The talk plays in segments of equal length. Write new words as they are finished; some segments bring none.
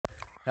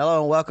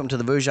Hello and welcome to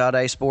the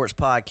Vujade Sports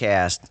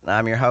Podcast.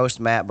 I'm your host,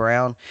 Matt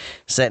Brown,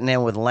 sitting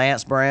in with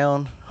Lance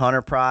Brown,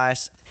 Hunter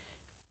Price,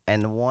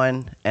 and the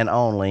one and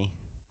only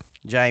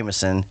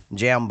Jameson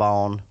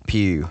Jambone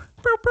Pugh.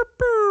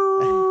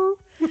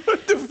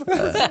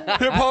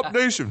 Hip Hop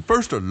Nation,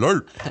 first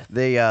alert.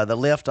 The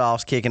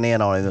liftoff's kicking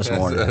in on him this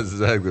morning. That's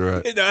exactly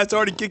right. It's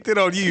already kicked in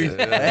on you.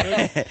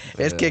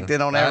 It's kicked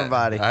in on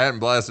everybody. I hadn't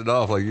blasted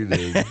off like you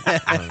did.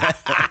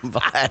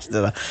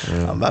 Blasted.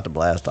 I'm about to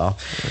blast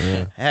off.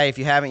 Yeah. Hey, if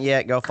you haven't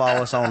yet, go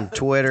follow us on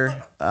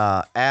Twitter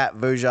at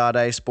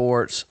Vujade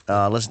Sports.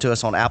 Listen to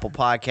us on Apple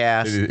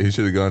Podcasts. He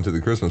should have gone to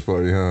the Christmas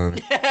party, huh?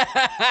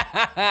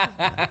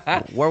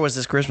 Where was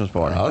this Christmas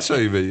party? I'll show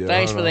you a video.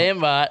 Thanks for the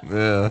invite.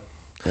 Yeah.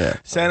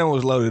 Santa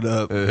was loaded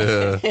up.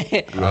 Yeah.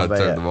 I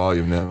turned the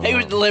volume down. He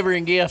was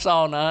delivering gifts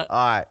all night.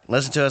 All right.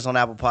 Listen to us on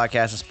Apple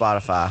Podcasts and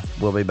Spotify.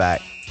 We'll be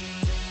back.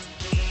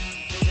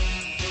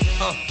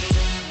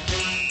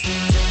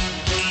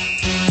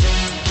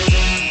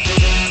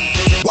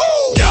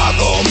 Y'all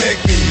gon'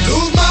 make me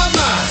lose my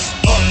mind.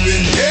 Up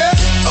in here,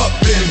 up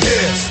in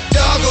here.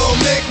 Y'all gon'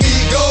 make me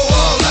go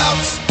all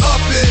out. Up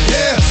in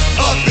here,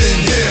 up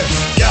in here.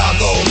 Y'all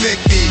gon'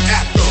 make me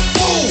act a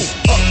fool.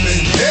 Up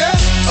in here,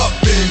 up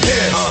in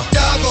here.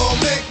 Y'all gon'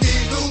 make me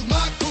lose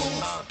my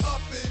cool.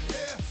 Up in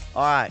here.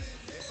 All right.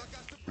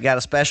 We got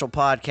a special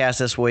podcast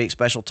this week,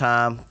 special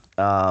time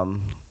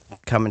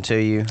coming to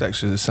you It's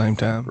actually the same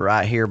time.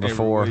 right here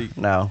before. week.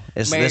 No,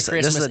 it's Merry this is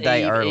Christmas a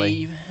day Eve, early.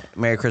 Eve.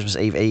 Merry Christmas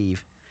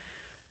Eve.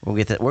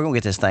 We're gonna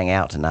get this thing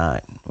out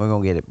tonight. We're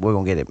gonna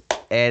get it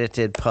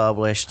edited,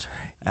 published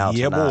out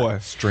Yeah, tonight. boy.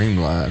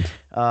 Streamlined.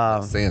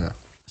 Santa.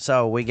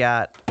 So we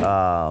got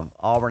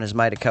Auburn has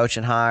made a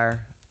coaching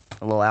hire,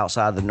 a little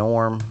outside the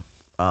norm.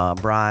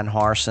 Bryan,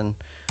 Harsin.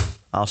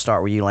 I'll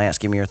start with you, Lance.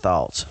 Give me your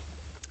thoughts.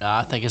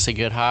 I think it's a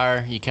good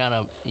hire. You kind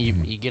of you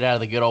get out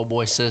of the good old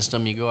boy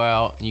system. You go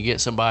out and you get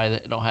somebody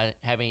that don't have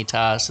any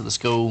ties to the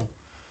school.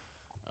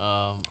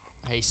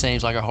 He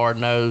seems like a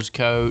hard-nosed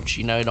coach.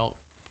 He don't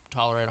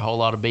tolerate a whole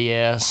lot of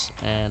BS,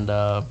 and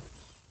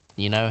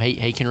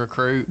he can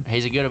recruit.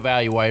 He's a good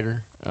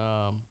evaluator.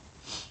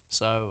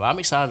 So I'm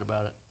excited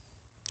about it.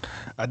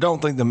 I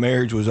don't think the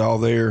marriage was all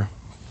there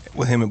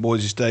with him at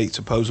Boise State,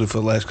 supposedly for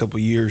the last couple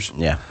of years,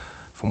 Yeah.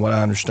 from what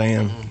I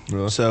understand.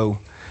 Really? So,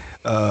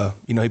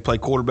 he played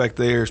quarterback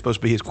there. It's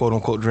supposed to be his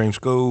quote-unquote dream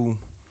school.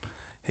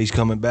 He's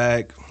coming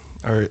back.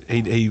 Or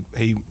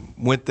he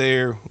went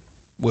there,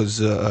 was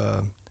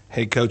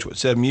head coach,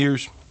 7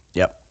 years?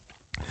 Yep.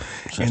 And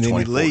Since then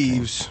he 2014.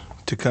 leaves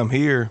to come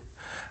here.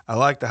 I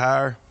like the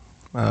hire.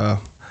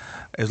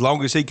 As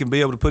long as he can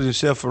be able to put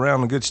himself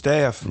around a good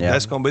staff, Yeah.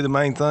 that's going to be the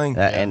main thing.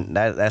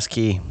 That's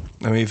key.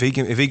 I mean, if he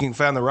can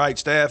find the right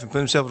staff and put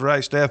himself with the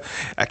right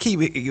staff. I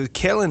keep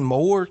Kellen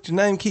Moore. His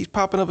name keeps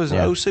popping up as an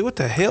Yeah. OC. What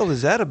the hell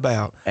is that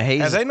about?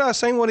 He's- Have they not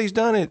seen what he's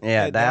done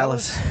at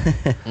Dallas.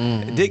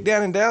 Dick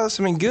down in Dallas.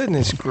 I mean,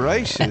 goodness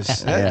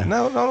gracious. Yeah.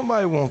 No,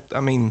 nobody won't.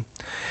 I mean,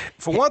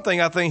 for one thing,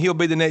 I think he'll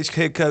be the next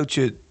head coach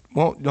at.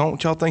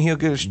 Don't y'all think he'll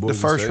get the Boise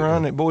first State,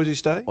 run yeah. at Boise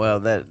State?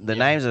 Well, the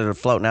names that are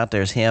floating out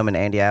there is him and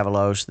Andy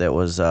Avalos.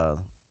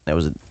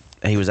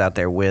 He was out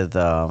there with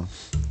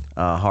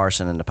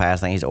Harsin in the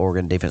past. I think he's the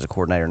Oregon defensive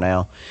coordinator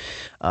now.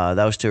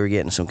 Those two are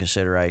getting some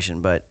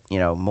consideration, but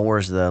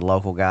Moore's the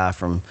local guy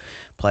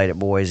played at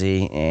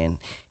Boise, and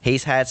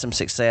he's had some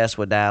success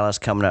with Dallas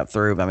coming up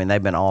through. I mean,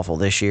 they've been awful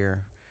this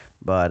year,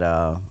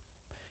 but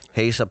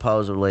he's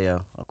supposedly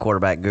a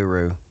quarterback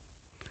guru.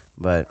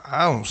 But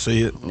I don't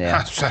see it.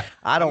 Yeah.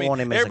 I don't want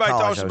him as a everybody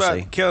college talks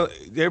OC. about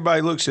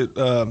everybody looks at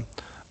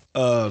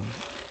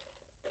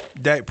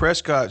Dak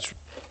Prescott's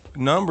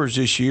numbers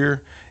this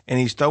year, and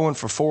he's throwing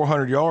for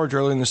 400 yards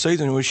early in the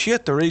season. Well,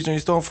 shit, the reason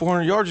he's throwing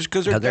 400 yards is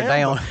because they're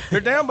down.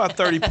 They're down by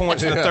 30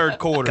 points in the third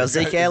quarter. Because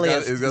Zeke's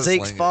he's got Zeke's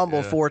sling it,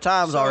 fumbled yeah. 4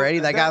 times already.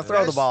 They got to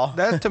throw the ball.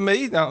 That to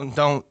me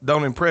don't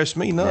impress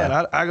me none.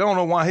 Yeah. I don't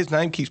know why his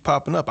name keeps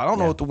popping up. I don't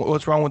know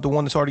what's wrong with the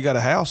one that's already got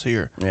a house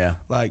here. Yeah.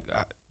 Like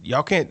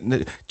y'all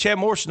can't. Chad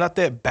Morris's not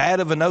that bad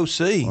of an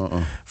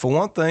OC. For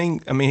one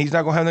thing, I mean he's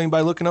not gonna have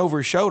anybody looking over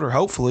his shoulder.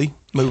 Hopefully,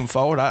 moving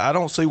forward, I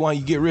don't see why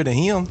you get rid of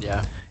him.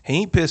 Yeah. He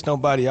ain't pissed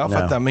nobody off. No.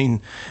 I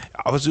mean,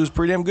 obviously was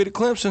pretty damn good at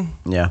Clemson.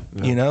 Yeah.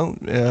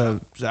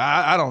 So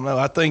I don't know.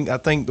 I think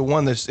the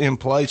one that's in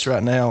place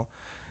right now,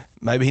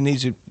 maybe he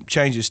needs to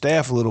change his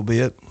staff a little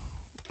bit.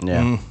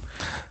 Yeah.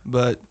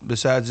 But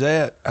besides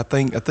that, I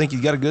think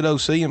he's got a good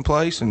OC in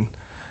place, and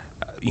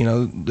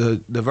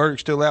the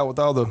verdict's still out with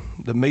all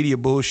the media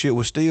bullshit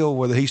with Steele.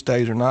 Whether he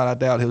stays or not, I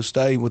doubt he'll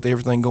stay with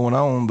everything going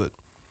on. But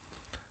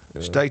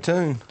stay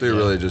tuned. It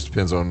really just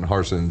depends on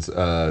Harsin's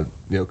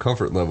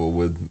comfort level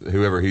with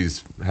whoever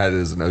he's had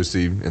as an OC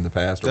in the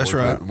past. Or That's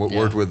right.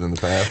 Worked with in the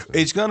past.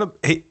 It's gonna.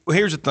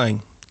 Here's the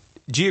thing.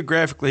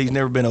 Geographically, he's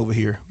never been over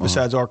here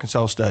besides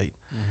Arkansas State.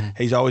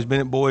 He's always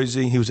been at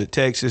Boise. He was at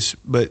Texas,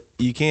 but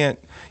you can't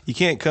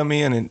come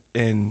in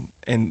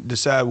and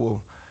decide,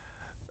 well,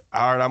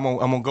 all right, I'm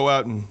gonna go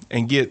out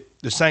and get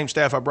the same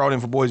staff I brought in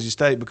for Boise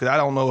State because I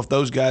don't know if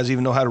those guys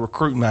even know how to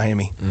recruit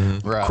Miami,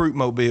 Right. recruit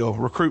Mobile,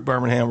 recruit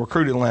Birmingham,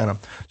 recruit Atlanta.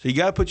 So you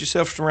got to put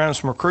yourself around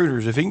some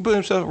recruiters. If he can put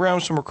himself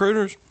around some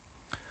recruiters,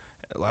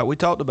 like we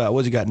talked about,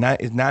 what's he got?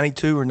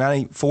 92 or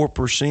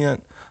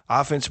 94%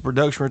 offensive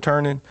production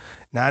returning,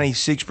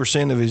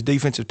 96% of his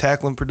defensive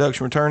tackling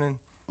production returning.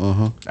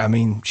 I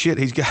mean, shit,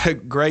 he's got a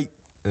great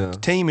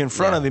team in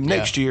front of him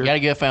next year. You got a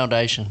good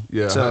foundation.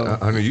 Yeah, So-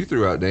 I mean, you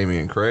threw out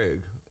Damian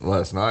Craig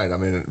last night. I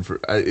mean,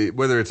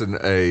 whether it's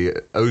a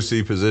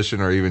OC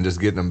position or even just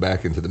getting him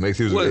back into the mix,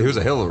 he was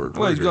a hell of a recruiter.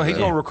 Well, he's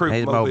going to recruit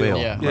He's Mobile. Mobile.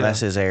 Yeah. Well, that's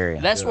his area.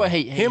 That's what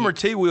he Him or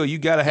T. Will, you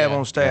got to have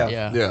on staff.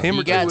 Yeah. Yeah. Him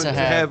You or T. got Will to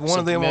have one some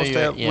of them on familiar-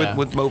 staff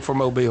yeah. for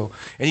Mobile,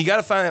 and you got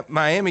to find a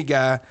Miami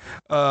guy.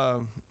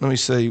 Let me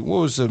see. What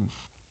was the?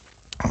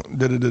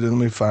 Let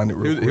me find it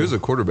real quick. He was a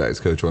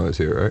quarterbacks coach when I was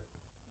here, right?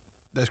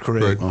 That's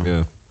correct.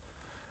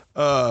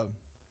 Yeah.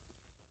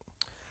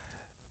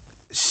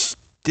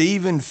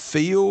 Stephen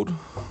Field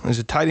is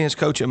a tight ends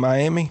coach at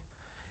Miami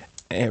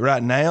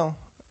right now.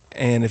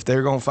 And if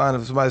they're going to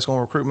find somebody that's going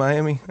to recruit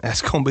Miami,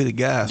 that's going to be the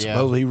guy. I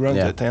suppose he runs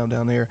that town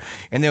down there.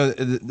 And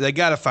then they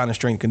got to find a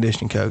strength and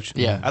conditioning coach.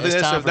 Yeah. I think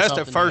It's time for that's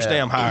their something. first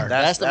damn hire.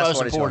 That's the most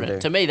what he's gonna important.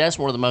 do. To me, that's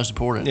one of the most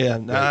important. Yeah,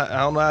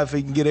 I don't know if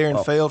he can get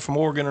Aaron Feld from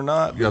Oregon or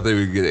not. Y'all think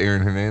we could get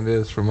Aaron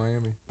Hernandez from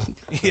Miami?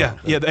 Yeah,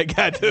 that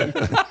guy too.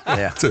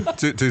 Yeah.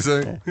 Too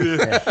soon?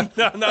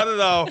 No, not at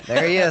all.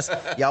 There he is.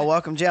 Y'all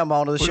welcome Jim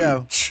onto the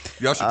show.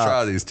 Y'all should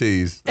try these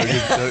teas.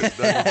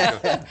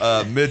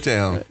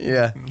 Midtown.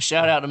 Yeah.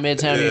 Shout out to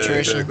Midtown Nutrition.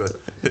 Exactly.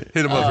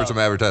 Hit him up for some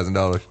advertising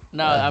dollars.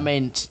 No, I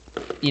mean,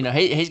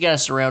 he's got to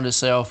surround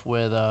himself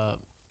with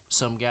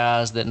some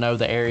guys that know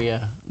the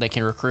area that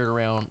can recruit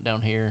around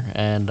down here,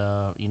 and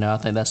I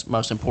think that's the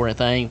most important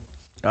thing.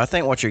 I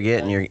think what you're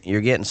getting,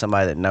 you're getting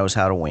somebody that knows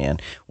how to win.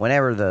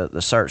 Whenever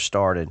the search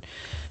started,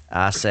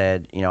 I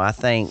said, I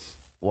think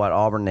what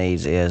Auburn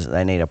needs is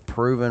they need a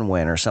proven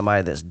winner,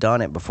 somebody that's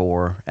done it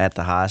before at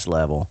the highest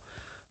level,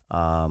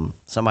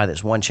 somebody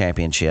that's won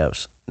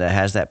championships, that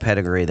has that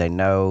pedigree. They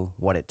know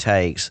what it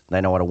takes.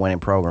 They know what a winning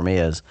program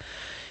is.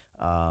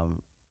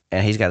 And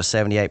he's got a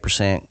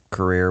 78%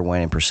 career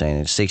winning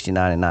percentage,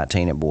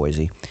 69-19 at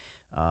Boise.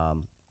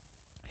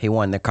 He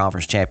won the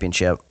conference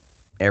championship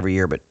every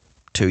year but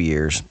 2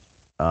 years.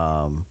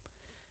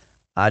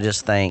 I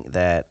just think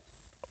that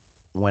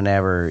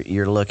whenever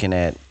you're looking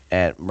at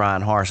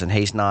Bryan Harsin,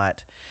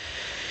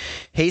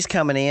 he's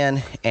coming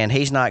in and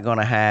he's not going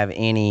to have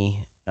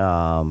anybody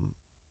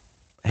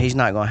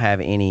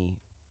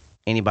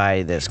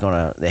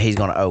that he's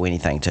gonna owe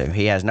anything to.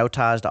 He has no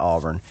ties to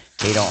Auburn.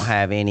 He don't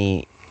have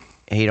any.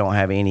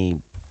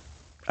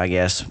 I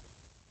guess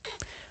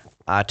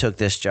I took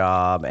this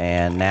job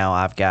and now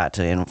I've got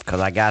to, because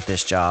I got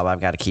this job, I've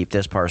got to keep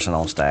this person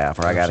on staff,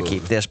 or I got to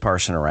keep this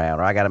person around,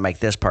 or I got to make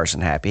this person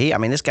happy.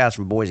 This guy's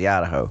from Boise,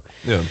 Idaho.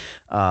 Yeah.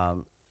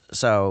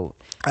 So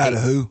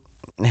Idaho.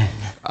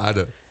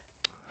 Idaho.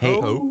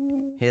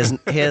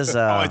 his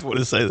I always want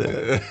to say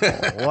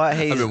that. what I've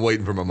he's been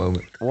waiting for my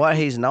moment. what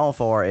he's known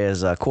for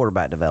is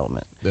quarterback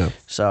development. Yeah.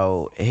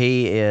 So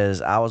he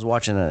is. I was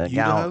watching a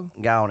guy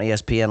on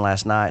ESPN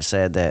last night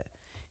said that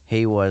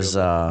he was.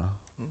 Killed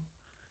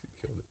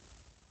it.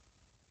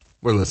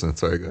 We're listening.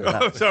 Sorry, go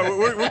ahead. So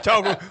we're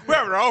talking. We're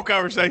having our own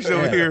conversation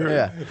over here.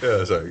 Yeah.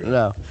 Yeah, sorry. Go ahead.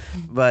 No,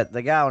 but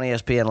the guy on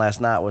ESPN last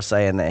night was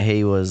saying that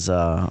he was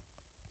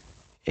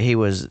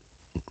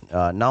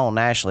known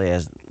nationally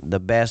as the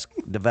best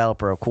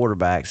developer of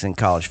quarterbacks in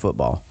college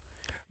football.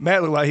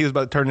 Matt looked like he was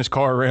about to turn his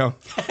car around.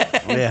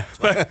 Yeah.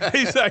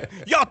 He's like,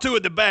 y'all two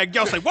in the back.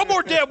 Y'all say one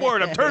more damn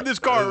word. I'm turning this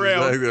car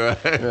around.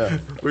 Exactly right.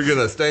 We're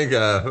gonna stank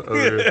eye over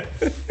here.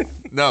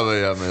 No, but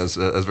yeah,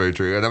 that's very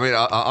true. And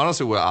I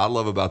honestly, what I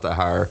love about that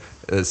hire,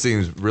 it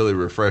seems really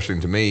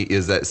refreshing to me,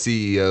 is that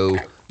CEO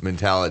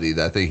mentality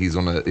that I think he's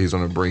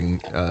gonna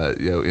bring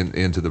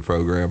into the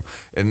program.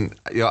 And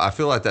I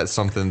feel like that's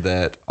something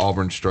that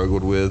Auburn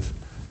struggled with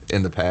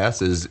in the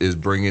past is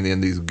bringing in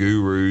these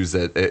gurus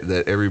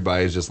that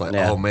everybody's just like,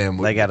 oh man,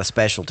 they got a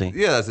specialty.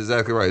 Yeah, that's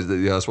exactly right.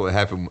 That's what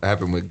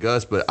happened with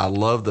Gus. But I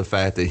love the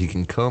fact that he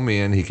can come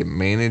in, he can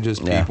manage his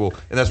people,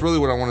 and that's really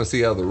what I want to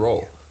see out of the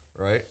role,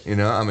 right?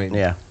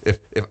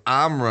 If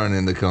I'm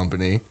running the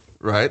company,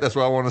 right, that's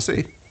what I want to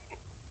see.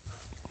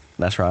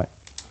 That's right.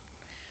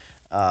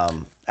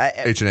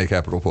 H&A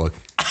Capital plug.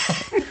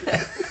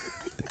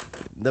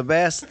 The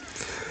best.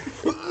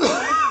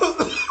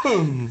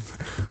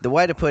 The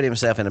way to put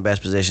himself in the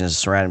best position is to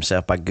surround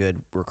himself by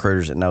good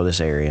recruiters that know this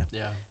area.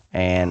 Yeah.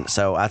 And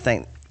so I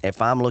think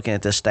if I'm looking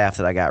at this staff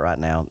that I got right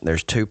now,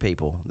 there's two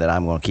people that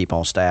I'm going to keep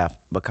on staff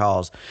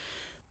because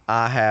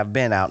I have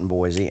been out in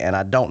Boise and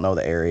I don't know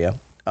the area.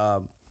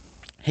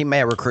 He may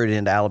have recruited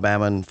into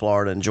Alabama and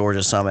Florida and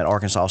Georgia, some at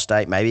Arkansas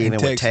State, maybe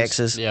even with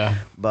Texas. Yeah.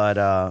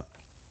 But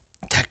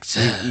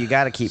Texas, you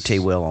got to keep T.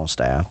 Will on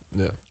staff.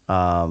 Yeah.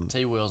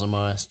 T. Will's a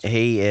must.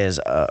 He is,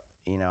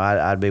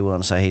 I'd be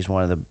willing to say he's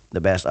one of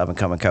the best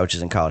up-and-coming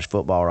coaches in college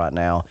football right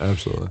now.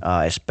 Absolutely.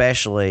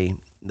 Especially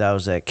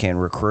those that can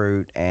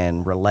recruit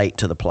and relate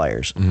to the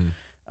players. Mm-hmm.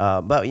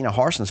 But,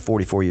 Harsin's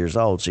 44 years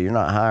old, so you're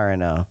not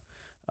hiring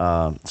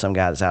some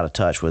guy that's out of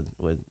touch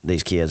with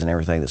these kids and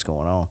everything that's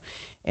going on.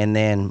 And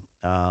then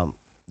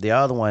the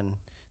other one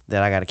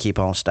that I got to keep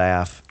on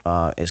staff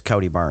is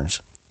Cody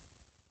Burns.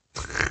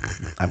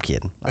 I'm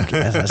kidding.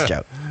 That's a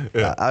joke.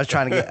 I was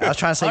trying to see if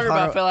Hunter about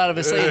Hunter fell out of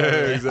his seat.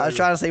 I was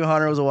trying to see if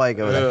Hunter was awake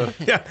over there.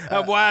 Yeah,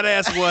 I'm wide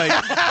ass awake.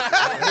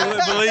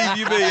 Believe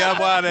you me, I'm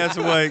wide ass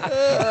awake.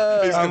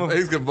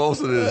 He's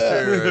convulsing in his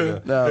chair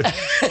right now. No,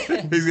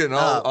 He's getting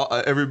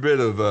every bit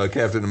of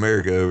Captain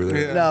America over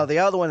there. no. The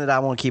other one that I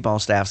want to keep on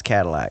staff is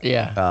Cadillac.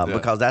 Yeah.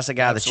 Because that's a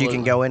guy that you can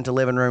Absolutely. go into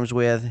living rooms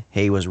with.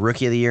 He was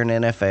Rookie of the Year in the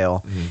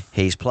NFL.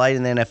 He's played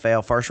in the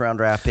NFL, first round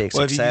draft pick.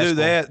 Well, if you successful. do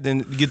that, then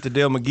you get the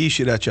Dale McGee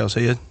shit out y'all's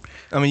head.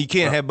 I mean, you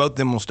can't have both of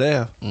them on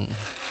staff. What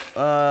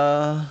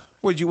are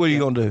you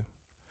gonna do?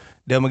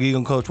 Dale McGee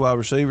gonna coach wide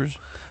receivers?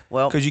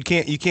 Well, Because you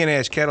can't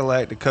ask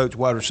Cadillac to coach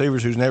wide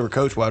receivers who's never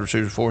coached wide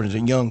receivers before and is a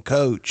young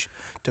coach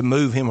to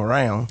move him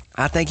around.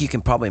 I think you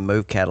can probably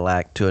move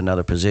Cadillac to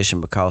another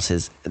position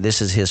because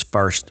this is his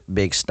first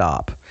big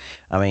stop.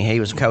 I mean, he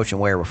was coaching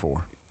where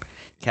before?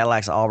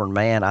 Cadillac's an Auburn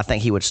man. I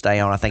think he would stay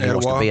on. I think he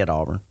wants to be at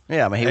Auburn.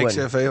 Yeah, I mean, he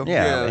wouldn't. XFL?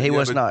 Yeah, he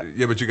was but, not.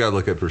 Yeah, but you got to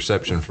look at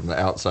perception from the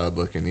outside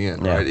looking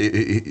in, Yeah. right?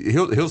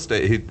 He'll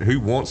stay. He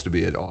wants to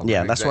be at Auburn.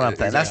 Yeah, that's what I'm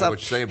saying. Exactly what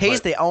you're saying,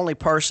 He's but- the only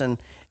person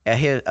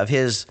of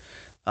his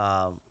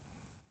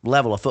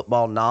level of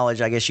football knowledge,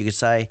 I guess you could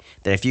say,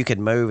 that if you could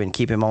move and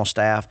keep him on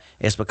staff,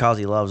 it's because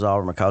he loves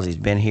Auburn, because he's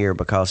been here,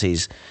 because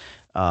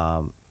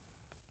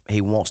he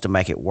wants to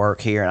make it work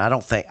here. And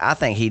I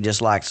think he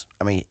just likes.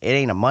 I mean, it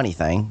ain't a money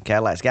thing.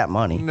 Cadillac's got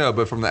money. No,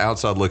 but from the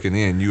outside looking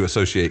in, you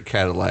associate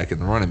Cadillac in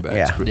the running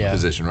backs Yeah.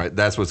 position, right?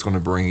 That's what's going to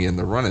bring in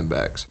the running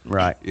backs,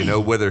 Right. You know,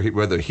 whether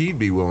he'd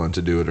be willing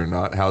to do it or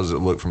not. How does it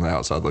look from the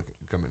outside looking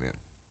coming in?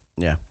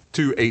 Yeah,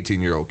 Two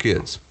 18-year-old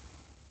kids.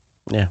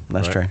 yeah,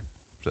 that's Right.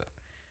 true. So,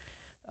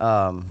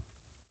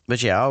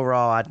 But yeah,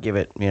 overall, I'd give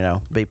it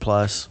B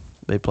plus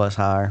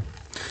higher.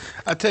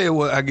 I tell you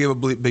what, I give a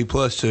B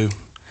plus to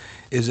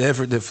is the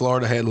effort that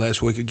Florida had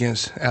last week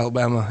against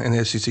Alabama in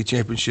the SEC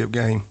championship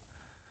game.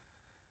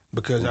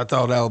 Because I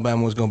thought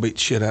Alabama was going to beat the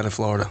shit out of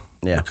Florida.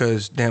 Yeah.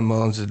 Because Dan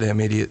Mullen's a damn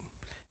idiot.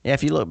 Yeah,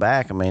 if you look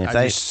back, I mean, if I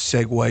they just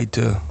segued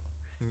to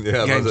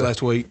yeah, games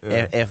last week.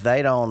 if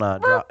they don't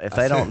drop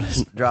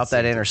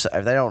that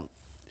if they don't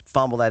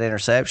fumble that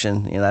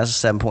interception,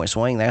 that's a 7-point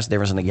swing. That's the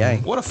difference in the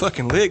game. What a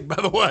fucking lick,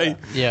 by the way.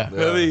 Yeah.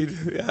 I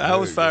mean, I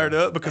was fired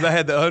up because I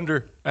had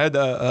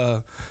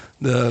the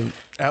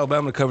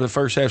Alabama to cover the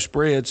first half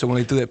spread. So when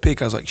they threw that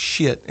pick, I was like,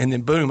 shit. And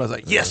then boom, I was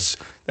like, yes,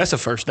 that's a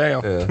first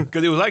down. Yeah.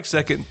 Because it was like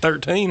second and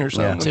 13 or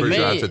something. I'm To pretty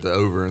sure I me- took the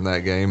over in that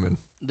game, and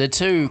The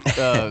two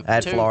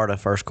At Florida,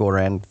 first quarter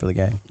and for the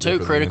game. two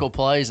critical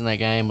plays in that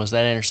game was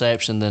that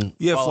interception, then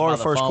Yeah, followed Florida by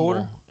the first fumble,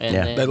 quarter. and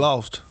Yeah. then They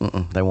lost.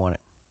 They won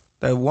it.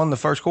 They won the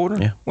first quarter?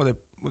 Yeah. Was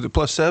it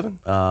plus 7?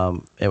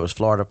 It was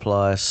Florida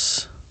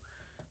plus,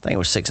 I think it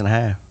was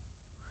 6.5.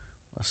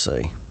 Let's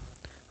see.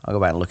 I'll go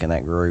back and look in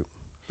that group.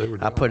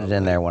 I put it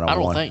in there when I I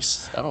don't won. think.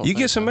 I don't. You think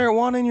get some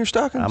marijuana in your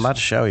stockings? I'm about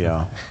to show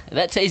y'all.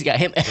 that tee's got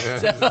him.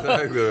 exactly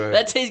right.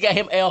 That tee's got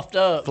him elfed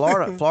up.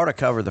 Florida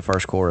covered the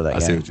first quarter of that I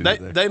see game. what you They,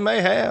 did there. they may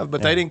have,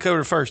 but they didn't cover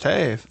the first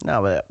half.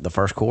 No, but the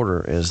first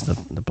quarter is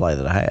the play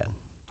that I had.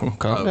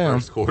 Calm down.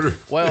 First quarter.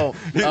 Well,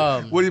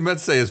 What he meant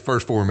to say is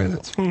first 4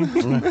 minutes.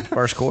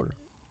 First quarter.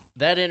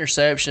 that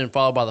interception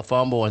followed by the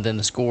fumble and then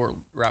the score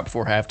right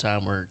before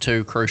halftime were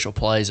two crucial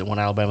plays that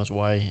went Alabama's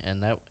way,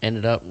 and that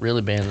ended up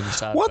really being the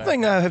deciding One factor.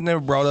 thing I have never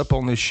brought up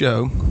on this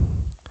show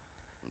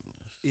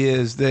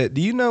is that do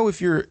you know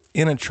if you're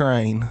in a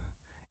train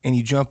and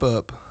you jump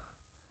up,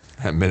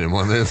 Haven't been in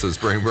one of this since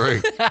spring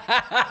break.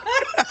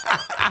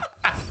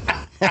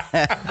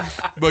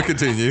 But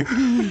continue.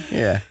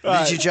 Yeah.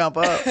 Did you jump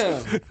up?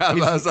 I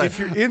was like, if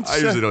you're I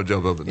inside- usually don't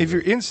jump up. In if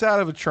you're inside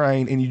of a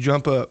train and you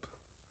jump up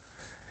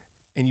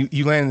and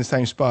you land in the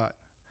same spot,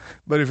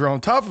 but if you're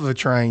on top of a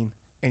train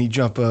and you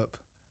jump up,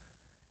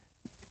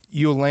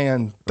 you'll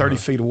land 30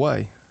 feet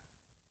away.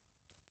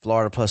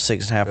 Florida plus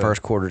 6.5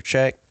 first quarter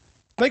check.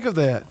 Think of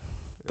that.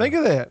 Think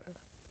of that.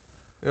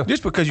 Yeah.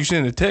 Just because you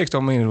sent a text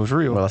don't mean it was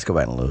real. Well, let's go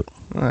back and look.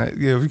 All right,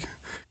 yeah.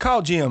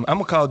 Call Jim. I'm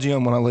gonna call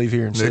Jim when I leave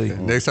here and see.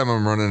 next time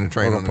I'm running a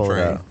train We're on gonna the pull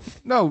it train. out.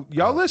 No,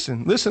 y'all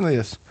listen. Listen to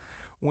this.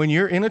 When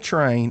you're in a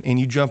train and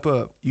you jump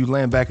up, you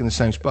land back in the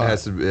same It spot.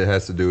 has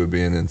to do with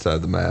being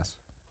inside the mass.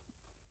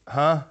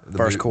 Huh?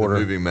 First quarter.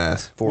 The moving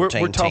mass.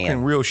 14 We're talking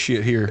 10. real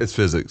shit here. It's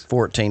physics.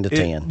 14 to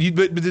 10.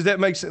 But does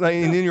that make sense? Like,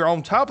 and then you're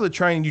on top of the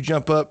train and you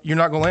jump up, you're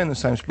not going to land in the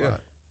same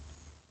spot.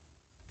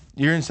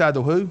 Yeah. You're inside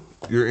the who?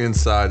 You're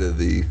inside of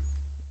the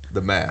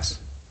mass.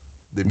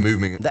 The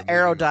moving. The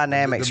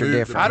aerodynamics are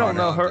different. I don't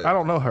know her. I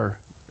don't know her.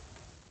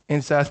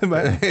 Inside the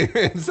man.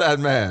 Inside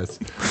mass.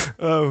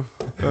 Oh.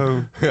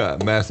 Yeah,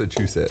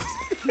 Massachusetts.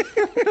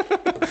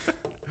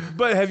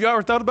 But have you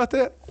ever thought about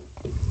that?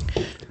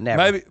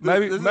 Never.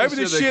 Maybe the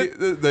This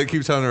shit. that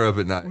keeps Hunter up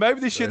at night. Maybe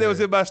the shit that was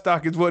in my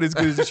stockings wasn't as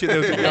good as the shit that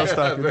was in your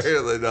stockings.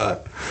 Apparently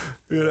not.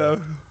 You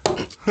know,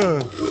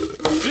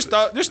 just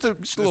a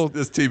little,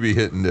 This TB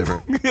hitting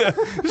different.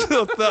 just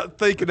a little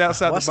thinking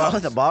outside What's the on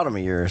box. the bottom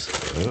of yours?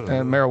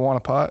 And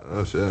marijuana pot.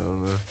 Oh shit, I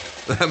don't know.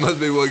 That must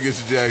be what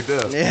gets you jacked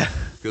up. Yeah.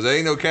 Because there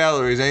ain't no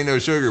calories, ain't no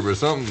sugar, but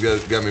something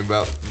got me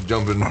about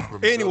jumping.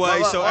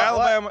 Anyway, so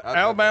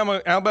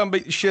Alabama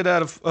beat the shit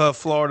out of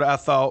Florida, I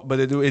thought, but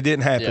it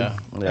didn't happen.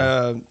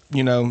 Yeah.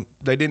 You know,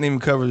 they didn't even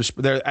cover this.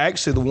 They're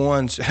actually the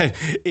ones.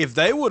 If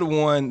they would have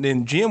won,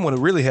 then Jim would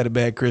have really had a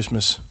bad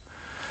Christmas,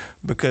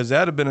 because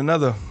that would have been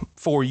another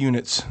 4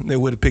 units they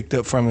would have picked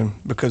up from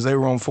him, because they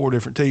were on 4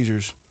 different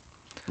teasers.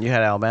 You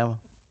had Alabama?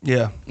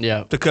 Yeah,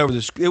 Yeah. to cover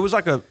this. It was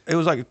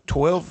like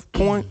 12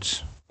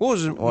 points. What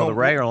was it? Well, the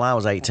regular line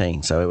was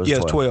 18, so it was 12.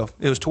 It was 12.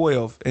 It was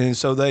 12, and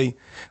so they,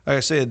 like I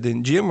said,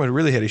 then Jim would have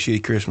really had a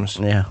shitty Christmas.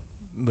 Yeah.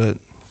 But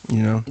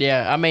you know,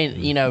 Yeah, I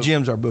mean, you know,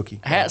 Jim's our bookie.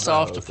 hats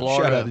off to Shout out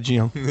Florida. to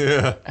Jim.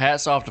 Yeah.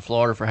 Hats off to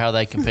Florida for how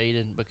they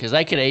competed, because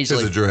they could His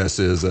easily address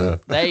is.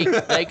 they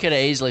could have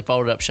easily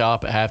folded up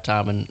shop at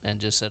halftime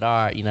and just said,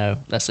 all right, you know,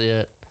 that's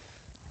it,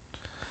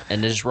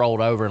 and just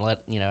rolled over and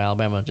let, you know,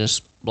 Alabama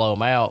just blow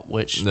them out,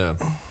 which, No.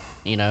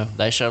 you know,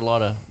 they showed a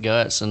lot of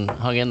guts and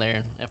hung in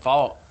there and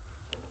fought.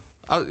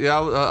 I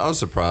was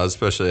surprised,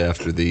 especially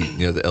after the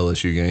the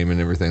LSU game and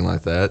everything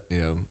like that. You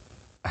know,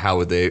 how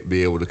would they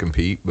be able to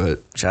compete?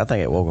 But Which I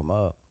think it woke them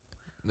up.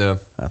 no,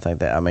 I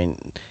think that, I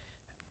mean,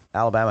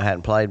 Alabama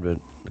hadn't played, but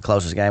the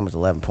closest game was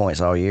 11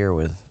 points all year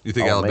with you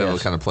think Ole Alabama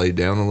Miss. kind of played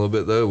down a little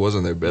bit though? It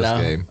wasn't their best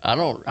No, game. I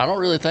don't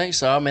really think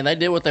so. I mean, they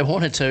did what they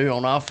wanted to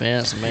on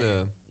offense. I mean,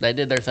 Yeah. they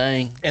did their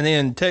thing. And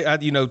then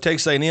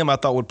Texas A&M I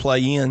thought would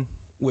play in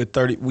with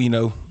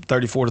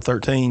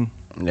 34-13.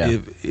 Yeah.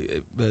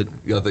 But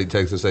Y'all think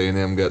Texas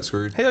A&M got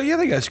screwed? hell yeah,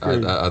 they got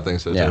screwed. I think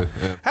so Yeah. too.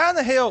 Yeah. How in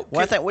the hell?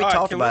 Well, I think we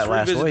talked about it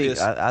last week.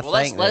 I Well,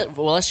 think that,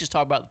 let's just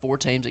talk about the 4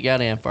 teams that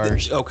got in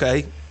first.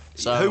 Okay.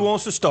 So Who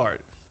wants to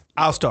start?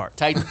 I'll start.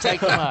 take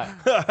them out?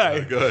 Go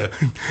ahead.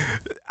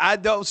 I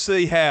don't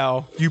see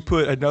how you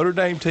put a Notre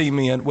Dame team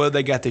in, whether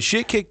they got the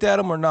shit kicked at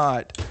them or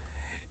not.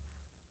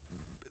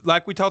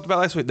 Like we talked about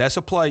last week, that's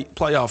a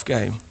playoff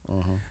game.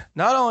 Mm-hmm.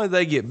 Not only did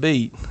they get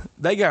beat,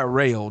 they got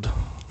railed.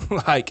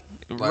 like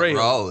railed.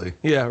 Raleigh.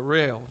 Yeah,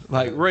 railed.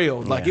 Like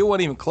railed. Like it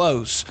wasn't even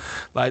close.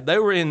 Like they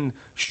were in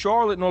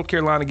Charlotte, North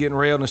Carolina getting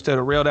railed instead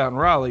of railed out in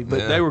Raleigh,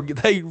 but Yeah.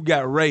 they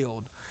got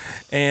railed.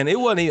 And it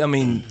wasn't, I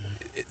mean,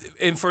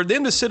 and for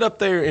them to sit up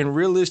there and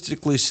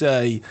realistically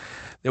say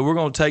that we're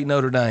going to take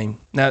Notre Dame.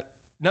 Now,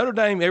 Notre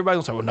Dame, everybody's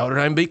going to say, well, Notre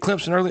Dame beat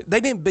Clemson early.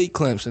 They didn't beat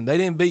Clemson. They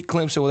didn't beat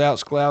Clemson without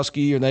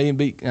Sklowski, or they didn't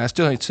beat, I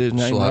still hate to say his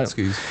name.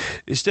 Schlotzky's.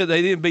 Instead,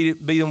 they didn't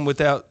beat them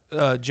without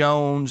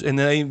Jones, and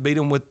they didn't beat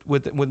them with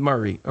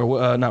Murray,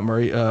 or not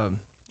Murray,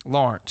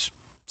 Lawrence.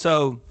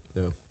 So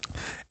Yeah.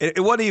 it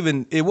wasn't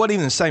even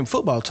the same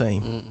football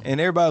team.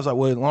 And everybody was like,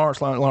 well, Lawrence.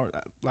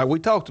 Like we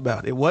talked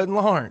about, it wasn't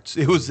Lawrence.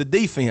 It was the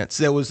defense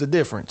that was the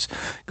difference.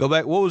 Go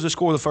back. What was the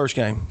score of the first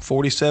game?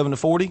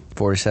 47-40?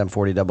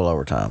 47-40 double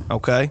overtime.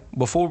 Okay.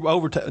 Before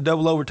overtime,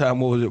 double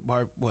overtime, what was it?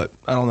 By what?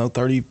 I don't know,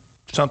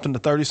 30-something to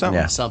 30-something?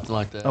 Yeah. Something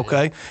like that.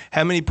 Okay.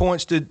 How many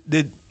points did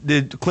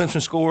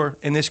Clemson score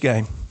in this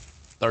game?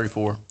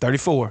 34.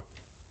 34.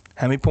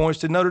 How many points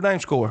did Notre Dame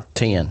score?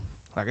 10.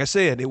 Like I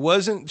said, it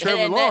wasn't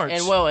Trevor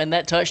Lawrence. And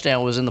that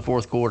touchdown was in the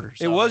fourth quarter.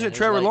 So, It wasn't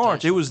Trevor late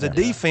Lawrence. It touchdown. was the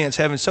defense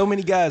having so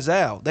many guys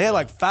out. They had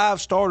like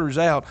 5 starters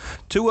out.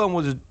 2 of them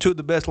was 2 of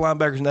the best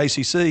linebackers in the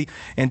ACC,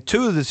 and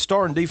 2 of the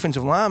starting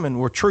defensive linemen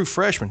were true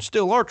freshmen.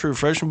 Still are true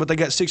freshmen, but they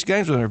got 6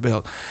 games under their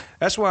belt.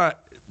 That's why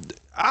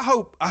I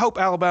hope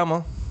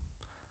Alabama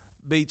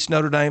beats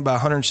Notre Dame by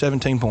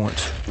 117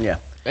 points. Yeah.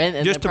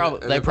 And Just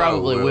they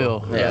probably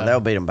will. Yeah,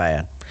 they'll beat them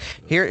bad.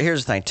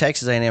 Here's the thing: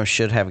 Texas A&M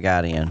should have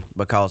got in,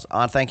 because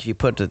I think if you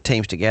put the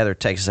teams together,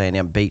 Texas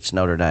A&M beats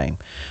Notre Dame.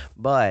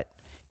 But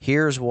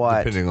here's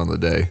what, Depending on the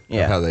day,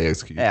 Yeah. how they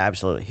execute. yeah,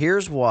 absolutely.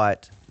 Here's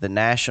what the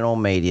national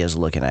media is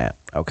looking at.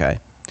 Okay,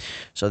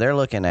 so they're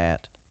looking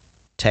at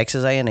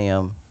Texas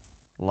A&M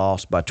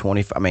lost by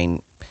 20. I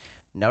mean,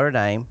 Notre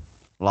Dame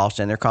lost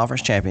in their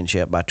conference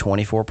championship by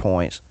 24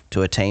 points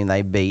to a team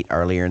they beat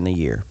earlier in the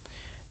year.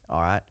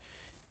 All right.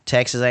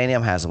 Texas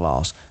A&M has a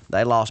loss.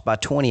 They lost by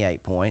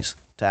 28 points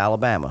to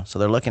Alabama. So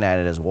they're looking at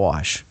it as a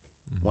wash.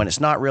 When it's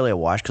not really a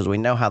wash, because we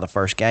know how the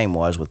first game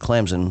was with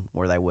Clemson,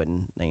 where they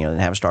wouldn't, didn't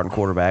have a starting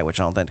quarterback, which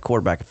I don't think the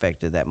quarterback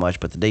affected that much,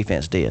 but the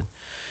defense did.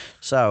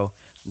 So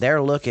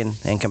they're looking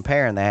and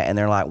comparing that, and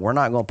they're like, we're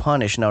not going to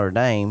punish Notre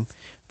Dame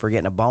for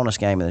getting a bonus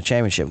game in the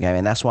championship game,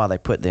 and that's why they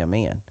put them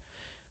in.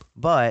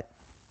 But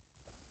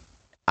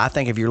I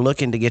think if you're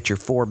looking to get your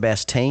 4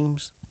 best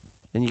teams,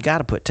 then you got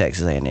to put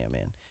Texas A&M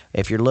in.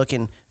 If you're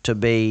looking to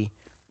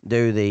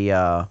do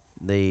the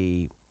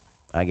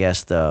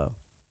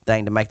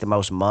thing to make the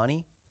most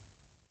money,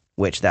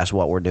 which that's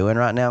what we're doing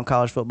right now in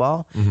college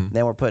football,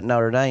 then we're putting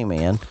Notre Dame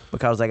in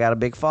because they got a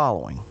big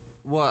following.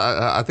 Well,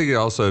 I think it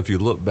also, if you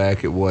look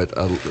back at what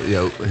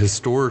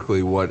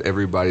historically what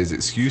everybody's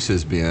excuse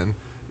has been,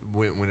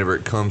 whenever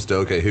it comes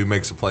to who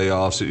makes the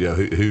playoffs,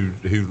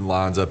 who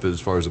lines up as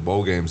far as the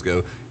bowl games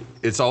go,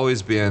 it's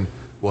always been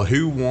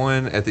who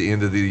won at the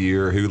end of the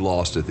year, who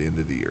lost at the end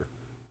of the year,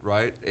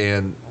 right?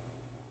 And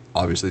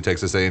obviously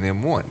Texas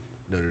A&M won,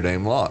 Notre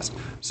Dame lost.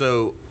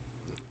 So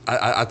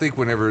I think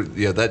whenever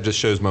that just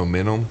shows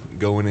momentum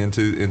going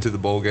into the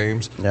bowl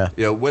games.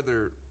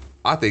 Whether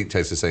I think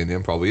Texas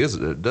A&M probably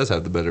does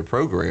have the better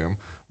program,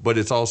 but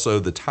it's also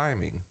the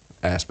timing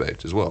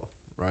aspect as well,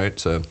 right?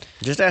 So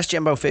just ask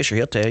Jimbo Fisher;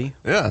 he'll tell you.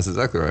 Yeah, that's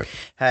exactly right.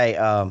 Hey,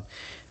 I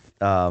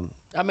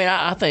mean,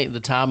 I think the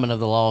timing of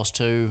the loss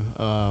too,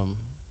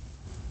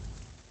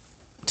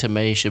 to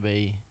me, should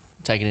be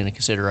taken into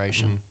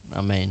consideration. Mm-hmm.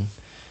 I mean,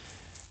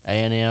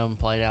 A&M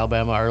played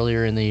Alabama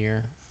earlier in the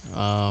year.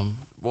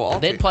 They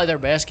didn't play their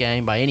best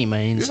game by any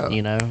means,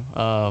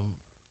 and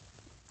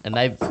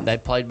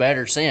they've played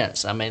better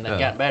since. I mean, they've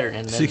gotten better.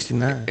 And then,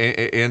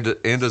 69.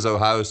 And does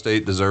Ohio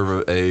State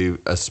deserve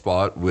a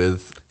spot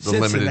with the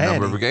limited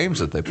number of games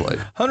that they played?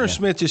 Hunter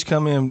Smith just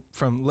come in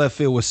from left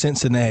field with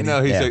Cincinnati.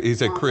 No, he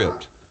said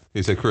Crypt.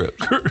 He said Crypt.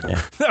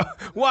 No,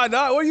 why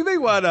not? What do you mean,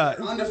 why not?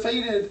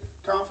 Undefeated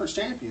conference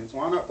champions.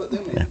 Why not put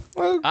them in?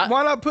 Well,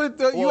 why not put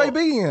the UAB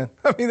in?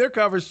 I mean, they're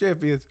conference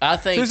champions. I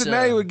think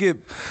Cincinnati would get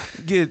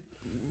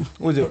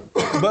was it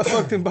butt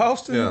fucked in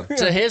Boston? Yeah.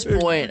 To his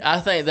point,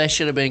 I think they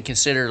should have been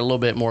considered a little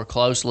bit more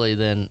closely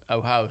than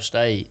Ohio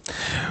State.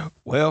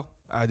 Well,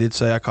 I did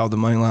say I called the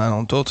main line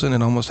on Tulsa, and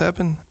it almost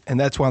happened, and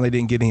that's why they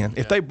didn't get in.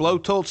 If they blow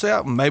Tulsa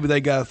out, maybe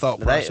they got a thought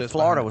process.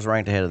 Florida was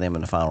ranked ahead of them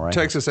in the final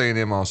ranking. Texas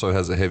A&M also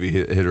has a heavy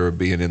hitter of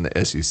being in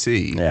the SEC.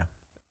 Yeah.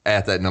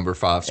 At that number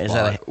 5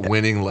 spot,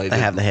 winning late. They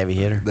have the heavy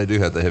hitter. They do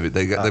have the heavy.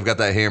 They've got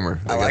that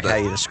hammer. I like how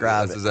you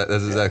describe it.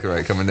 That's exactly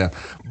right, coming down.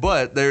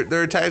 But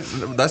they're attached.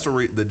 That's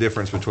the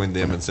difference between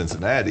them and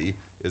Cincinnati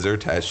is they're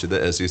attached to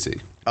the SEC.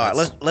 All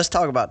right, let's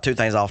talk about two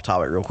things off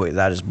topic real quick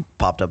that just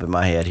popped up in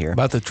my head here.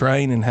 About the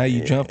train and how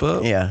you jump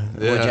up? Yeah.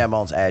 We'll jam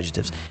on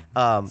adjectives.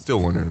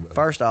 Still wondering about it.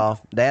 First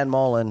off, Dan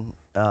Mullen,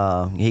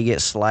 he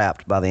gets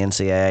slapped by the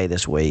NCAA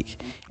this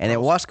week. And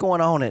then what's going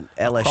on at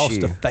LSU? Across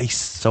the face.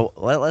 So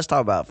let's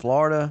talk about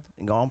Florida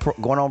and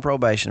going on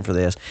probation for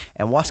this.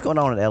 And what's going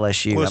on at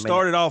LSU? Well, it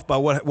started off by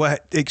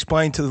what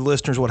explain to the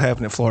listeners what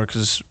happened at Florida,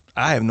 because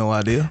I have no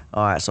idea.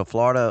 All right, so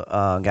Florida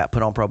got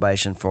put on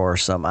probation for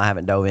some. I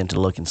haven't dove into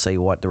to look and see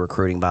what the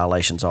recruiting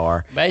violations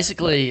are.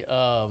 Basically,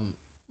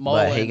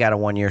 But he got a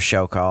 1-year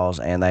show cause,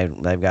 and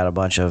they've got a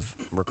bunch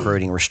of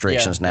recruiting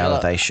restrictions now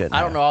that they shouldn't.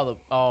 I don't know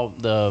all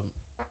the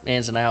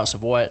ins and outs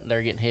of what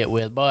they're getting hit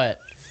with,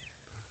 but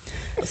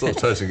That's a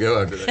little touch and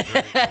go after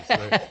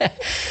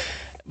that.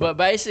 But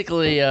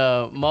basically,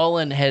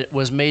 Mullen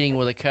was meeting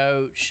with a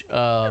coach,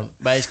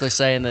 basically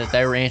saying that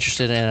they were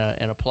interested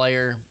in a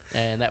player,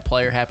 and that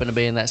player happened to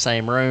be in that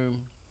same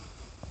room,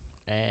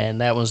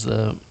 and that was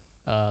the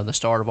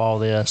start of all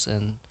this.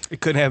 And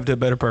It couldn't happen to a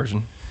better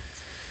person.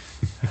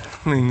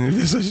 I mean,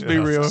 let's be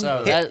real.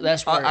 so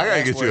that's where I gotta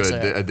that's get where you it's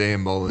at. a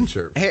Dan Mullen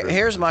shirt.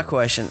 Here's my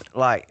question.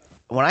 Like,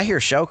 when I hear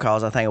show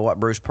calls, I think of what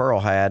Bruce Pearl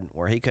had,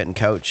 where he couldn't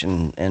coach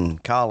in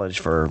college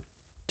for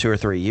 2 or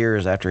 3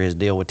 years after his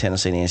deal with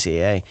Tennessee and the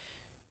NCAA.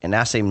 And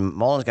I see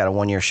Mullen's got a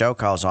 1-year show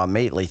call, so I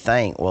immediately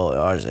think,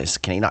 well,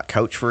 can he not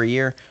coach for a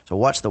year? So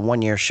what's the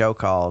 1-year show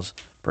calls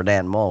for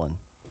Dan Mullen?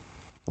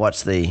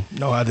 What's the...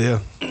 No idea.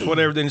 It's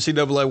whatever the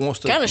NCAA wants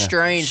to. Kind of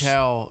strange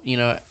how,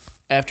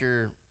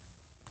 after,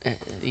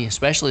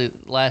 especially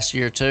last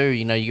year too,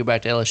 you go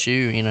back to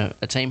LSU,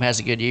 a team has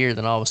a good year,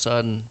 then all of a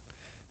sudden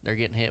they're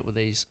getting hit with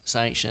these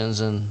sanctions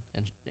and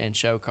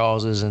show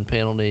causes and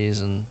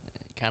penalties, and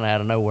kind of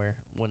out of nowhere.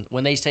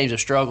 When these teams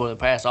have struggled in the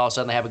past, all of a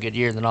sudden they have a good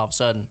year, then all of a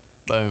sudden,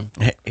 boom.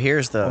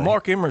 Here's the...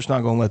 Mark Emmert's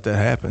not going to let that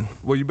happen.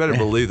 Well, you better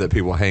believe that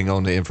people hang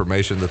on to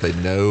information that they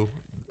know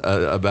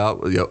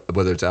about,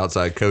 whether it's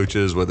outside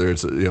coaches, whether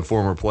it's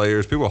former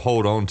players. People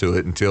hold on to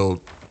it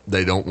until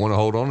they don't want to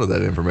hold on to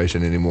that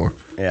information anymore.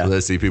 Yeah. So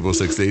they see people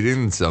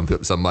succeeding.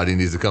 Somebody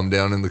needs to come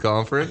down in the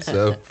conference.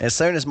 So As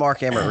soon as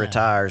Mark Emmert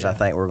retires, I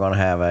think we're going to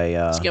have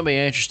It's going to be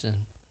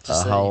interesting to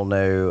see. whole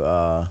new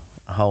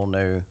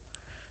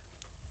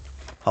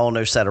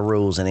set of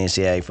rules in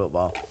NCAA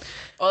football.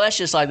 Well, that's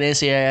just like the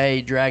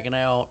NCAA dragging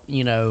out,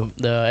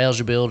 the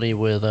eligibility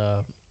with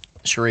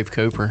Sharif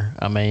Cooper.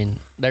 I mean,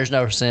 there's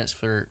no sense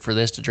for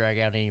this to drag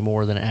out any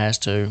more than it has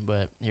to,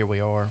 but here we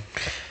are.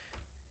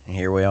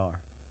 Here we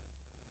are.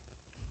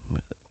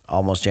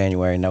 Almost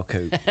January, no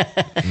Coop.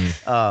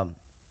 So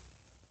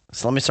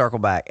let me circle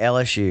back.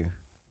 LSU.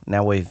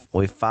 Now we've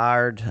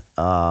fired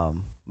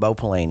Bo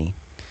Pelini.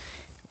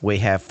 We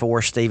have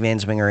forced Steve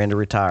Ensminger into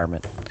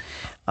retirement.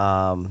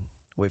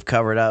 We've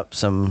covered up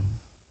some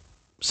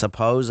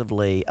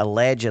supposedly,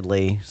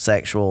 allegedly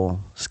sexual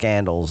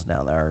scandals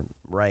down there,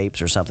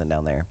 rapes or something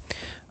down there.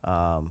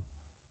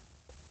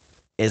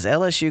 Is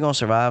LSU going to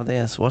survive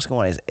this? What's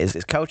going on?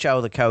 Is Coach O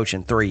the coach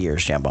in 3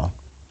 years, Jambon?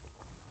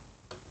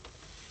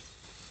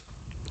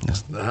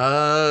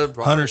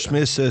 Probably. Hunter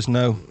Smith says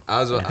no.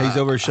 He's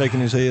over there shaking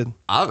his head.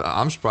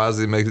 I'm surprised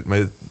he made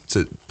it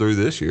through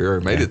this year,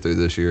 or made it through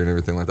this year and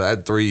everything like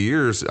that. 3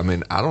 years. I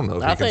mean, I don't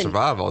know if he can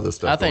survive all this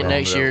stuff. I think going on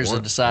next at year is a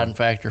once. deciding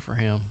factor for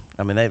him.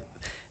 I mean,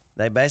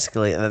 they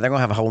basically they're going to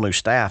have a whole new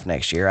staff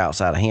next year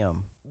outside of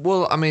him.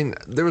 Well, I mean,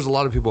 there was a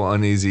lot of people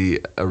uneasy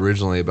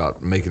originally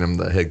about making him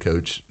the head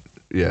coach.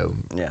 Yeah.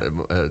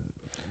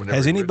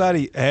 Has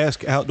anybody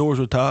asked Outdoors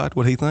with Todd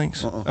what he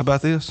thinks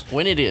about this?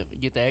 We need to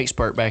get the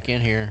expert back in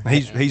here.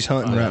 He's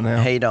hunting right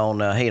now. He don't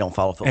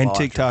follow football. And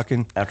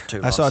TikToking. After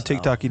 2 I saw a months.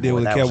 TikTok he did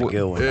with the That was a cowboy.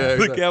 good one. Yeah,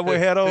 The cowboy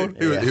hat on.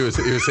 He was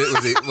he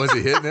hitting it? Was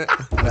he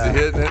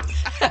hitting it?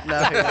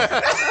 No,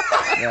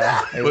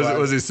 he wasn't.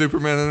 Was he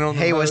Superman on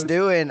the He was nose?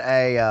 doing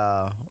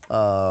a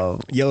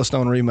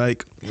Yellowstone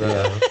remake.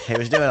 yeah, he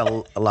was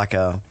doing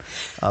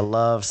a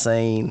love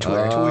scene.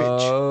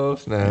 Oh,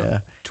 snap. Yeah.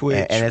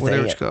 Twitch, and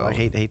whatever it's called.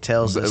 Like he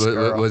tells this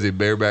girl, Was he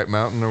Bareback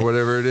Mountain or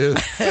whatever it is?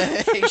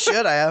 he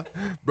should have.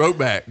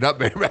 Brokeback, not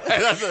Bareback.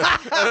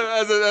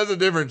 That's a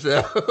different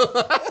show.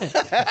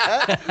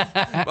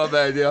 My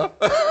bad, y'all.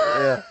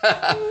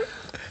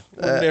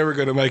 We're never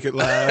going to make it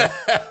live.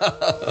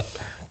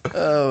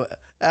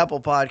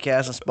 Apple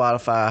Podcasts and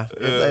Spotify. If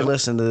they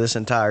listen to this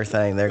entire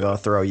thing, they're going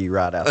to throw you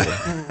right out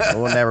there.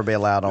 We'll never be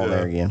allowed on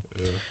there again.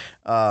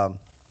 All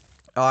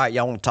right,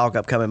 y'all want to talk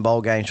upcoming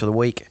bowl games for the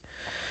week?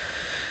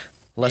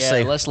 Let's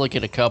see. Let's look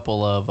at a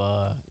couple of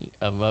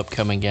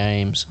upcoming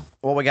games.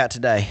 What we got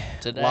today?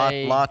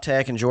 Today- La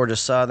Tech and Georgia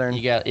Southern.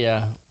 You got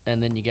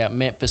and then you got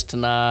Memphis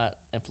tonight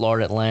and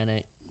Florida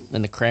Atlantic,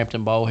 and the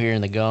Crampton Bowl here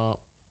in the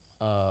Gump.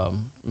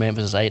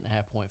 Memphis is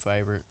 8.5 point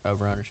favorite.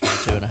 Over under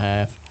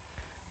 2.5.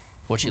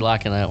 What you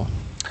like in that one?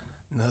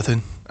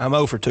 Nothing. I'm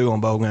 0 for 2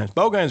 on bowl games.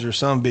 Bowl games are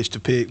some bitch to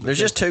pick. There's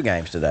just 2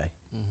 games today.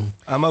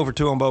 I'm 0 for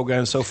 2 on bowl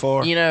games so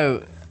far. You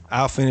know,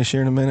 I'll finish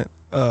here in a minute.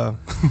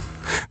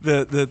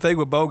 The thing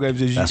with bowl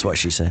games is That's what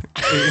she said.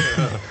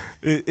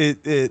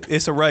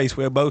 it's a race.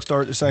 We both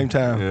start at the same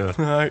time. Yeah.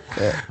 All right.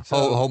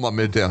 Hold my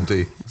Midtown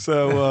tea.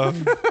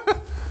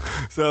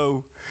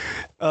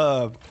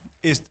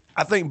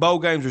 I think bowl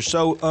games are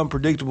so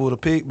unpredictable to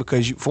pick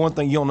because for one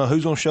thing, you don't know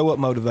who's going to show up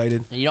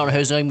motivated. you don't know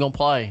who's even going to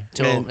play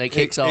until it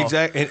kicks off.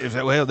 Exactly.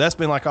 Well, that's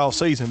been like all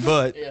season,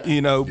 but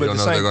you know, You but don't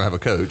know if they're going to have a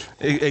coach.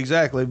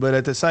 Exactly, but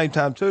at the same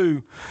time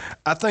too,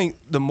 I think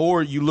the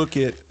more you look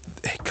at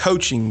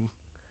coaching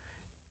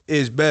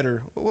is better.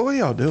 What are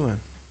y'all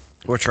doing?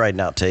 We're trading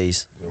out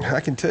tees.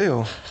 I can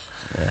tell.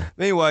 Yeah.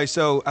 Anyway,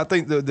 so I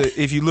think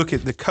if you look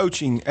at the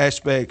coaching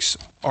aspects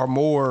are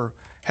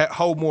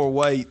hold more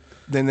weight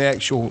than the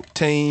actual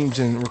teams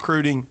and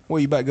recruiting. Well,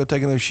 you about to go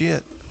take another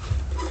shit.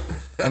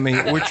 I mean,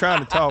 we're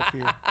trying to talk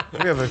here.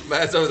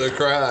 Matt's over there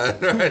crying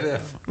right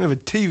now. We have a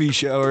TV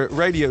show or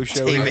radio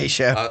show. TV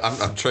show.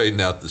 I'm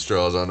trading out the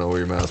straws. I know where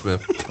your mouth's been.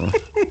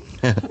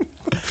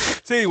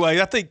 So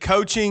anyway, I think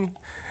coaching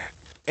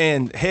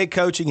and head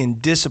coaching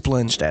and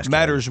discipline Stats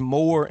matters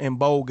more in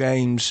bowl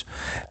games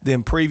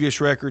than previous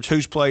records,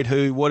 who's played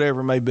who,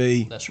 whatever it may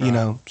be. That's You right.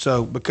 know,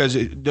 so because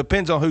it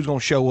depends on who's going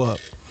to show up.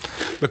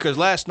 Because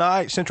last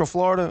night, Central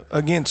Florida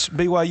against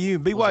BYU,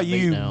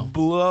 beatdown.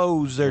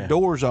 blows their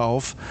doors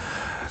off.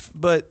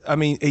 But I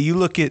mean, you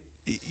look at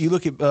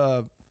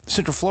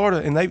Central Florida,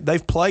 and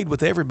they've played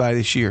with everybody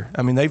this year.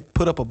 I mean, they've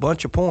put up a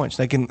bunch of points.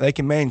 They can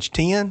manage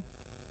 10.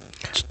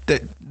 They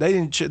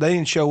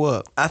didn't show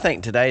up. I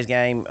think today's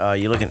game,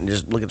 you look at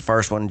the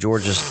first one,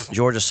 Georgia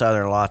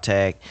Southern, La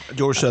Tech.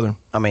 Georgia Southern.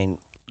 I mean,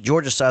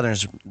 Georgia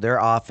Southern's their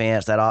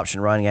offense, that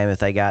option run game that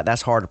they got,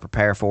 that's hard to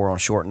prepare for on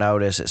short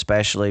notice,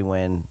 especially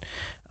when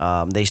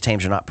these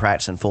teams are not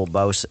practicing full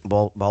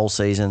bowl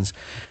seasons.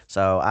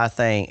 So I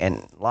think,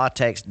 and La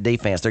Tech's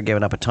defense, they're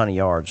giving up a ton of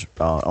yards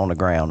on the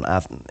ground.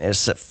 It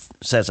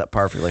sets up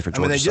perfectly for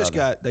Georgia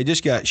Southern. They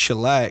just got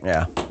shellacked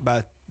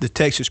by the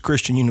Texas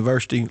Christian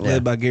University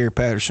led by Gary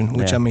Patterson,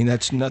 which I mean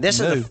that's nothing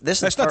new.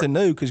 That's nothing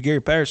new because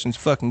Gary Patterson's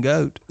fucking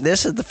goat.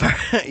 This is the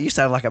first. You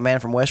sound like a man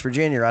from West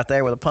Virginia right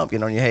there with a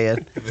pumpkin on your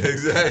head.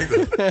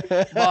 Exactly.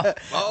 Ball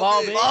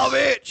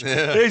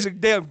bitch. He's a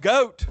damn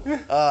goat.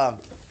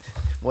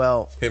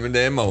 Well, Him and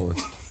Dan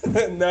Mullins.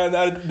 No,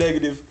 not a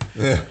negative.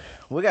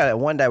 we got it.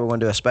 One day we're going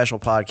to do a special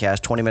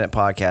podcast, 20-minute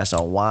podcast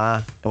on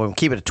why, and we'll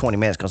keep it at 20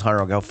 minutes because Hunter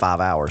will go 5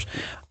 hours,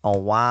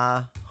 on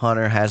why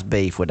Hunter has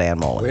beef with Dan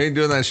Mullen. We ain't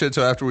doing that shit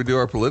till after we do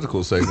our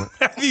political segment.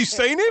 Have you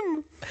seen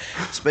him?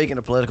 Speaking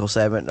of political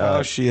segment,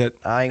 Oh shit.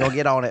 I ain't going to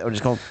get on it. We're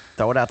just going to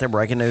throw it out there.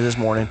 Breaking news this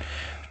morning.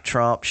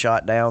 Trump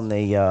shot down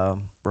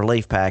the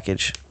relief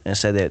package and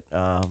said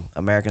that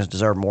Americans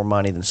deserve more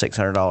money than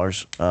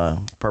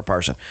 $600 per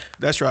person.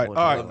 That's right. All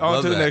right, on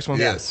Love to the that. next one.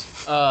 Yes.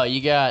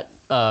 You got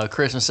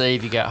Christmas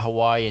Eve. You got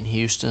Hawaii and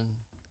Houston,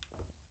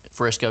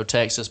 Frisco,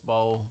 Texas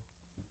Bowl.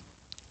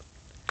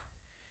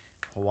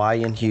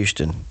 Hawaii and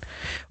Houston.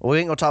 Well, we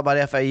ain't going to talk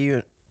about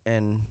FAU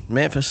and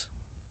Memphis.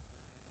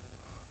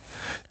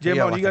 Jim,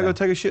 Yeah, you gotta go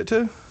take a shit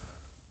too?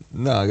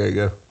 No, I gotta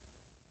go.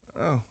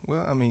 Oh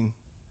well, I mean,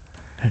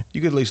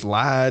 You could at least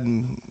lied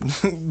and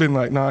been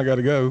like, "No, I got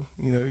to go."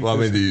 You know. Well,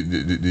 I mean, do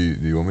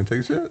you want me to take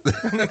a shit?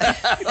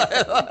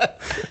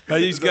 I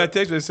just got a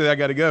text that said I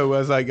got to go. I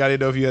was like, I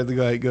didn't know if you had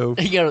to go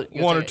You gotta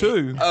one or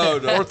two, Oh,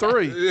 no. or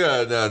three,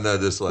 Yeah, no,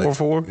 just like or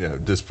four. Yeah,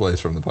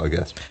 displaced from the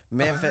podcast.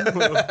 Memphis.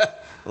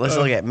 Let's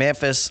look at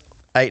Memphis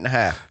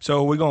 8.5.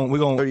 So we're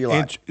Who do you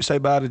like? say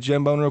bye to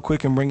Jambone real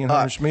quick and bring in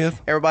Hunter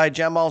Smith. Everybody,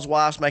 Jumbo's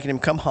wife's making him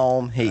come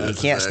home. He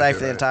can't stay exactly for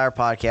the right. entire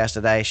podcast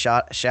today.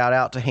 Shout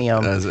out to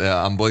him.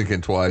 I'm blinking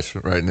twice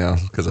right now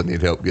because I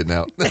need help getting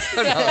out. Just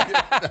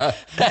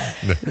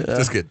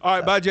kidding. All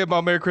right, bye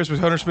Jambone. Merry Christmas,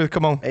 Hunter Smith.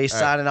 Come on. He's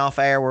signing off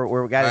air.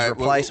 We got his All right,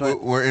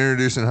 replacement. We're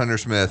introducing Hunter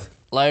Smith.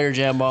 Later,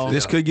 Jambone.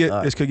 This could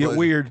get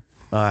weird.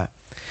 All right.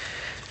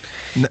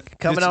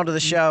 Coming onto the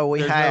show,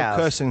 we There's have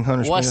no cussing,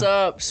 Hunter What's Smith.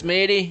 up,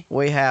 Smitty?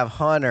 we have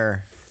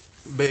Hunter,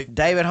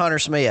 David Hunter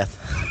Smith.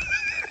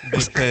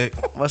 Big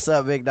peck. What's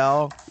up, big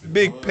dog?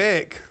 Big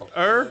peck.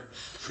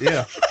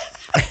 Yeah.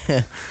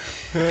 All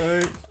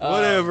right,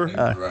 whatever.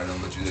 Right on,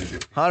 but you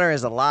did. Hunter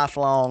is a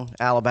lifelong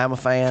Alabama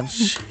fan.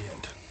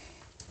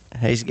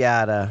 He's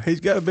got a. He's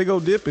got a big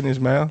old dip in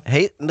his mouth.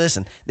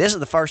 Listen, this is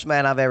the first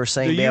man I've ever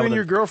seen Do be you able and to.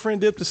 your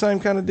girlfriend dip the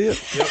same kind of dip?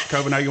 Yep,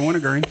 Copenhagen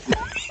wintergreen.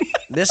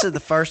 This is the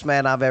first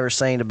man I've ever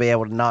seen to be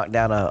able to knock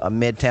down a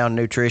Midtown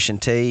Nutrition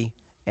tea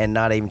and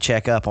not even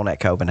check up on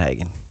that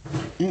Copenhagen.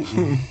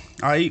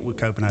 I eat with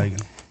Copenhagen.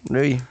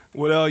 Do you?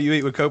 What all you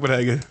eat with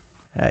Copenhagen?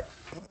 Hey,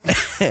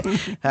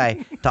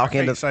 hey, talk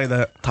Can't into say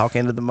that.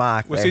 the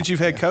mic. Well, there. since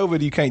you've had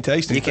COVID, you can't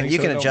taste you anything. can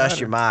so it don't adjust matter.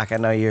 your mic. I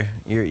know your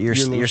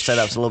little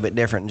setup's a little bit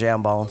different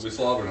than Jambone's. We're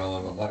slobbering all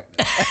on my mic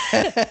now.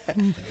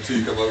 Until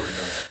you come over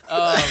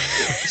now.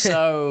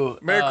 So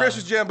Merry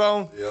Christmas,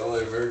 Jambone. Yeah, I'll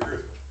let Merry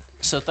Christmas.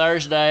 So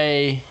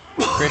Thursday,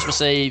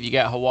 Christmas Eve, you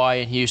got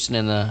Hawaii and Houston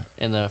in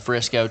the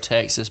Frisco,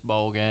 Texas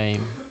bowl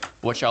game.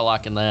 What y'all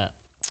liking that?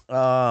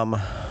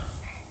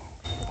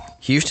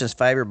 Houston's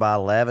favored by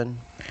 11.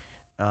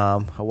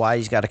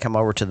 Hawaii's got to come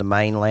over to the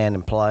mainland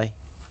and play.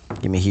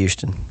 Give me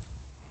Houston.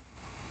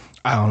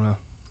 I don't know.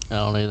 I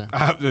don't either.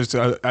 I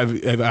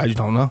just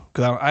don't know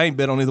because I ain't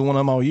bet on either one of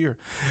them all year.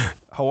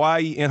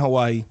 Hawaii is the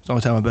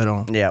only time I bet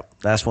on them. Yep,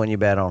 that's when you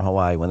bet on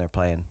Hawaii when they're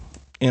playing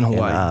In in the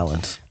Hawaii.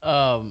 islands.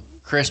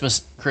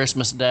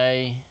 Christmas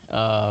Day,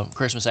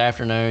 Christmas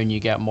afternoon, you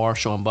got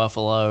Marshall and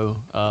Buffalo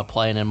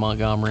playing in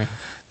Montgomery.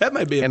 That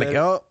may be a In the better,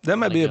 cup? that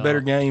may be a better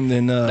game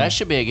than That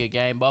should be a good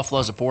game.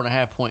 Buffalo's a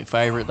 4.5 point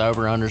favorite. The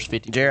over/under's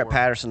 54. Jarrett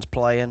Patterson's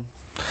playing.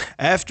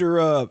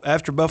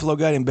 after Buffalo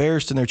got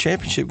embarrassed in their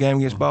championship game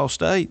against Ball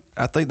State.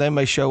 I think they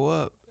may show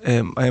up,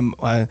 and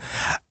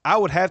I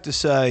would have to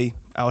say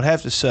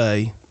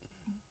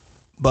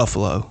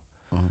Buffalo.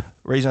 Mm-hmm.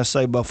 Reason I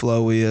say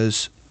Buffalo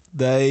is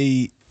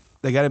they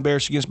got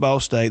embarrassed against Ball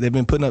State. They've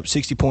been putting up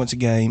 60 points a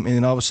game, and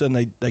then all of a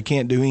sudden they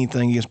can't do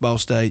anything against Ball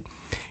State.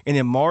 And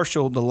then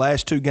Marshall, the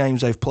last two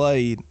games they've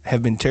played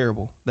have been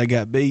terrible. They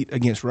got beat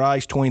against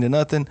Rice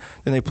 20-0. Then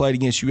they played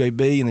against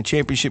UAB in the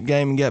championship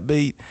game and got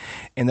beat.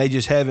 And they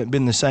just haven't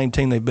been the same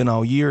team they've been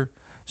all year.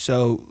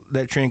 So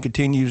that trend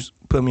continues.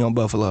 Put me on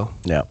Buffalo.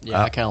 Yeah,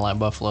 Yeah, I kind of like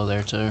Buffalo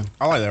there too.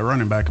 I like that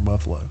running back of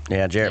Buffalo.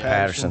 yeah, Jarrett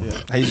Patterson.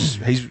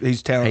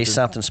 He's talented. He's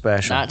something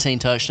special. 19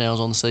 touchdowns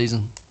on the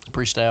season.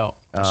 Pretty stout.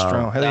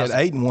 strong. Hell, he had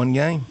 8 in one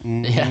game.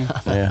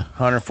 Yeah. Yeah,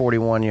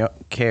 141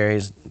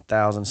 carries,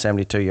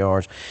 1,072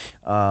 yards.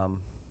 I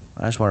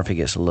just wonder if he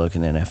gets a look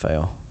in the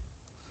NFL.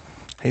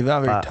 He's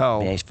not very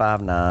tall. Yeah, he's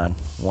 5'9",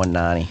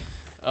 190.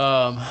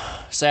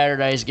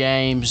 Saturday's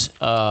games.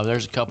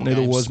 There's a couple.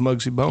 Neither games. was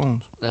Muggsy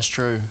Bones, That's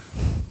true.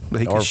 but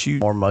he can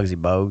shoot. Or Muggsy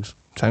Bogues.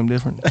 Same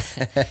difference.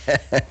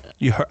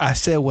 I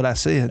said what I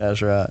said.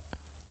 That's right.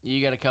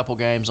 You got a couple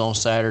games on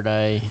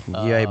Saturday.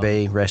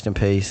 UAB, rest in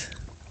peace.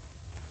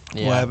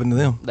 Yeah, What happened to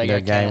them? They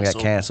Their got game canceled.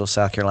 got canceled.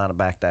 South Carolina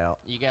backed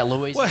out. You got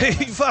Louisiana. Well,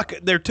 fuck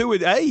it. They're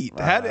 2-8.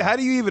 How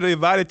do you even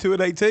invite a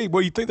 2-8 team? What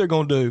do you think they're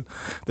going to do?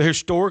 They're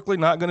historically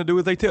not going to do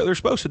what they tell they're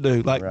supposed to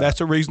do. Like that's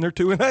the reason they're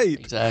 2-8.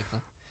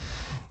 Exactly.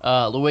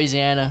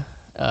 Louisiana,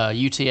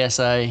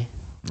 UTSA,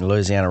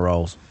 Louisiana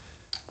rolls.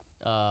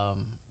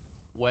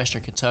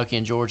 Western Kentucky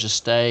and Georgia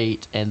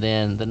State, and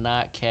then the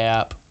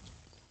nightcap,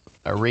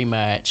 a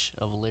rematch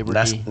of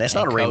Liberty. That's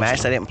not a and rematch.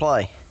 Coastal. They didn't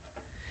play.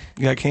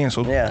 Got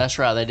canceled. Yeah. That's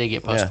right. They did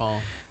get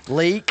postponed.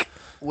 Leak.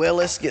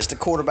 Willis gets the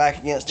quarterback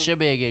against him. Should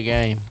be a good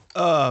game.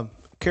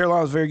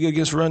 Carolina's very good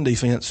against run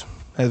defense.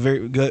 Has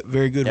very good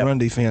Yep. run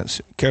defense.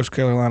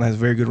 Carolina has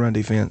very good run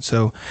defense.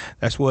 So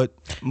that's what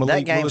Malik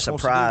That game Willis wants to do.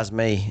 surprised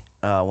me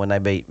when they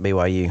beat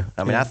BYU.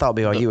 I mean, I thought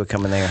BYU would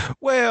come in there.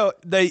 Well,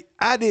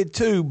 I did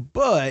too,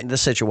 but The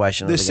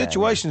situation. the of the game,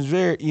 situation is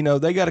very.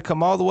 They got to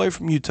come all the way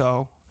from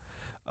Utah.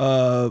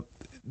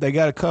 They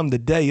got to come the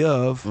day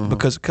of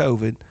because of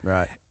COVID.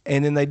 Right.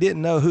 And then they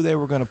didn't know who they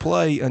were going to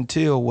play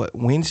until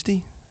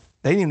Wednesday.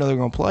 They didn't even know they were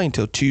going to play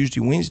until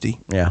Tuesday, Wednesday.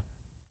 Yeah.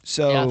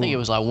 So Yeah, I think it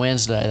was like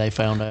Wednesday they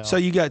found out. So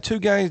you got 2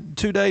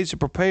 days to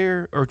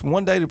prepare, or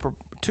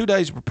 2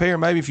 days to prepare.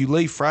 Maybe if you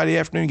leave Friday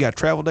afternoon, you got a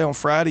travel day on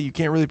Friday. You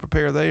can't really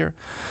prepare there.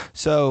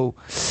 So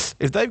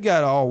if they've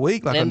got all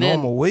week like And a then-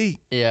 normal week,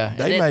 yeah,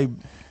 they may,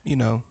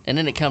 and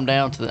then it come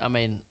down to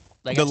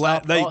They got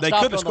stopped- they stopped could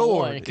on have the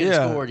scored. one. It could've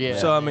scored, yeah.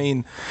 So I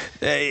mean,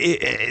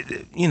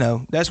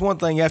 that's one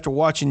thing after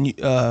watching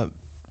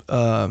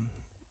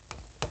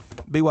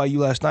BYU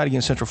last night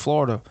against Central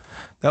Florida.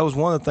 That was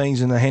one of the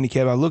things in the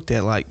handicap I looked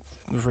at. Like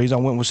the reason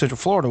I went with Central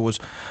Florida was,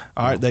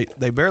 all right,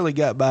 they barely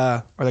got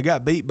by, or they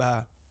got beat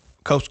by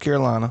Coastal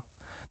Carolina,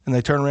 and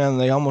they turn around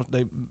and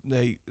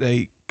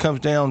they comes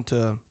down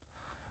to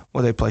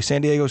they play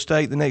San Diego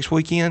State the next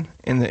weekend,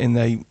 and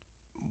they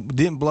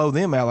didn't blow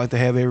them out like they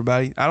have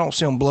everybody. I don't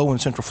see them blowing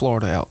Central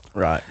Florida out.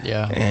 Right.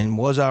 Yeah. And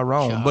was I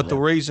wrong? Shot But the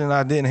reason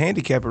I didn't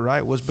handicap it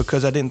right was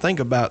because I didn't think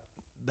about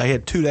they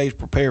had 2 days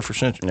prepared for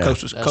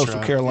Coastal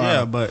right. Carolina.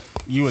 Yeah, but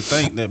you would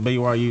think that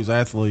BYU's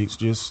athletes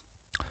just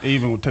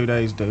even with 2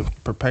 days to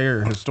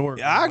prepare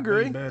historically. I would be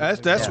agree. better That's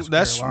than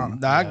Carolina.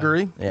 I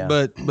agree. Yeah.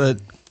 But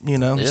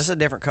It's just a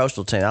different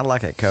Coastal team. I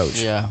like that coach.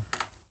 Yeah.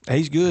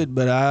 he's good.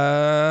 But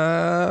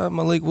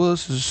Malik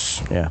Willis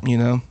is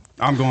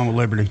I'm going with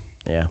Liberty.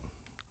 Yeah.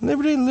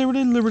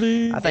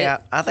 Liberty. I think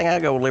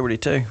I'd go with Liberty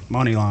too.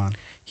 Money line.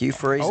 Hugh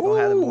Freeze gonna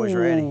have the boys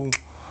ready.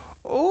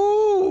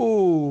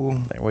 Oh.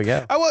 There we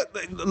go.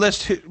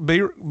 Let's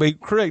be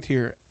correct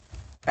here.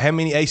 How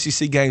many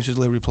ACC games does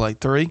Liberty play?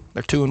 3.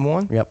 They're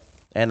 2-1. Yep.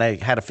 And they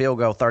had a field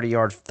goal,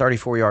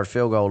 34-yard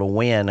field goal to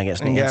win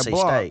against And got NC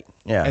blocked. State.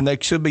 Yeah. And they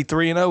should be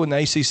 3-0 in the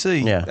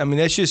ACC. Yeah. I mean,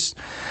 that's just.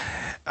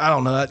 I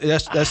don't know.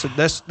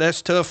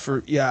 That's tough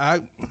for. Yeah,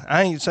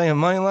 I ain't saying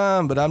money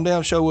line, but I'm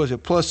down. Show was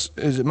it plus?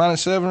 Is it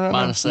 -7 right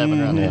now?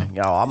 -7 right now.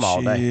 Y'all, I'm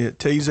all day. Shit,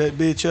 tease that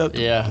bitch up.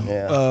 Yeah.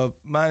 Yeah.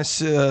 Minus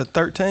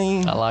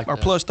 13. I like or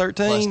that. plus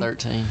 13. Plus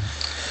 13.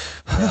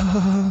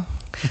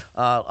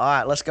 All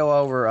right, let's go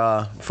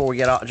over before we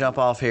jump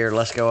off here.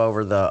 Let's go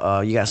over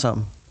the. You got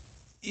something?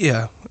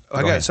 Yeah,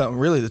 I got ahead. something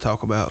really to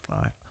talk about.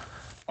 All right.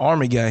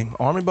 Army game,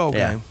 Army bowl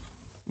Yeah. game.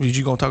 Was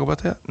you gonna talk about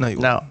that? No. You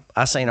No,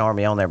 I seen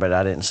Army on there, but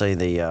I didn't see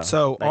the.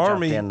 So, they jumped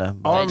Army- into-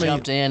 Army- They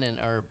jumped in and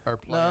are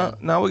playing.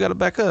 No, we got to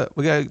back up.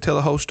 We got to tell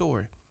the whole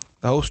story.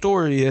 The whole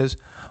story is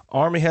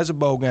Army has a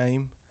bowl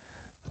game.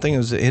 I think it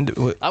was the end.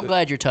 I'm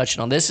glad you're touching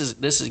on this. Is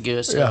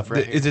good stuff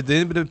right here. Is it the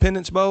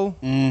Independence Bowl?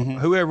 Mm-hmm.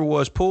 Whoever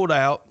was pulled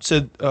out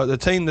said the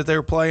team that they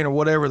were playing or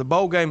whatever, the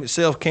bowl game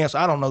itself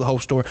canceled. I don't know the whole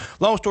story.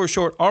 Long story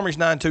short, Army's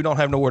 9-2, don't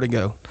have nowhere to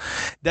go.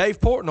 Dave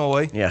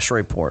Portnoy Yeah,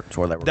 Shreveport is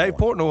where they were. Dave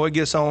going. Portnoy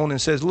gets on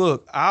and says,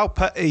 "Look, I'll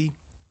be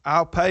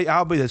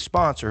the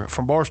sponsor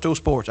from Barstool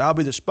Sports. I'll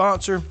be the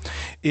sponsor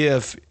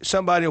if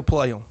somebody will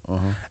play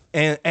them.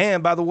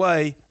 And by the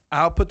way,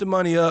 I'll put the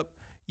money up.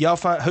 Y'all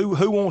find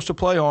who wants to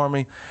play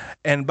Army.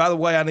 And by the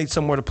way, I need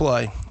somewhere to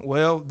play."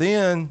 Well,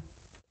 then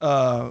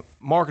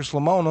Marcus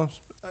Lamona,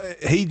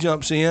 he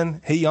jumps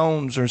in. He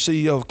owns or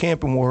CEO of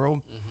Camping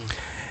World.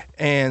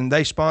 And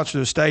they sponsor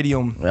the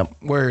stadium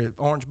where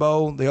Orange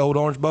Bowl, the old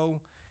Orange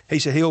Bowl. He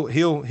said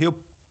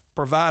he'll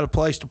provide a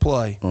place to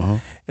play,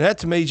 and that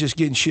to me is just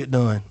getting shit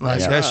done. Like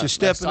That's that's right. just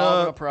That's stepping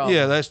solving up. a problem.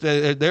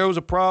 Yeah, there was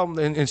a problem,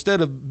 and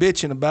instead of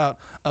bitching about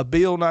a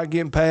bill not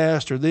getting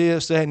passed or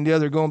this, that, and the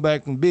other, going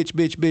back and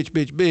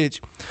bitch,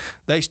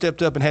 they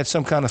stepped up and had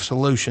some kind of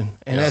solution,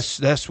 and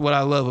that's what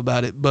I love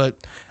about it.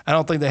 But I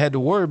don't think they had to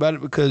worry about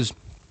it because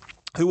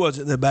who was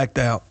it that backed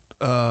out?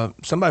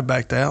 Somebody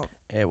backed out.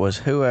 It was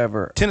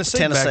whoever.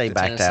 Tennessee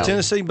backed out.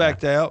 Tennessee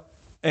backed out,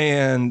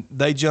 and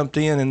they jumped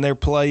in, and they're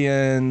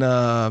playing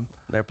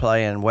They're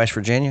playing West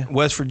Virginia.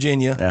 West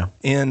Virginia Yeah.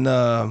 in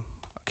I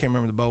can't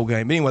remember the bowl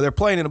game. But anyway, they're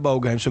playing in a bowl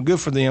game, so good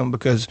for them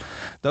because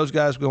those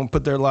guys are going to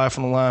put their life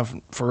on the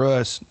line for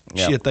us.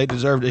 Yep. Shit, they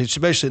deserved it,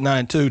 especially at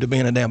 9-2 to be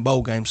in a damn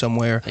bowl game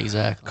somewhere.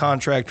 Exactly.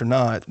 Contract or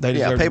not, they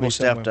deserve Yeah, to be people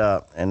stepped somewhere.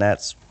 up, and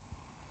that's.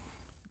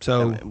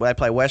 So They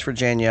play West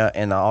Virginia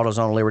in the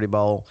AutoZone Liberty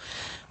Bowl,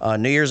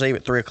 New Year's Eve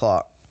at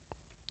 3:00.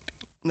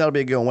 That'll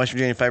be a good one. West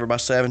Virginia favored by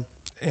 7.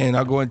 and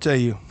I'll go ahead and tell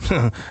you,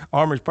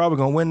 Army's probably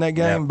going to win that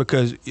game Yep.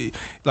 because,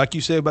 like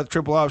you said about the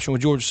triple option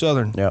with Georgia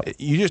Southern, Yep.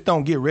 you just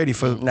don't get ready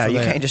for No, for you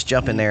that. can't just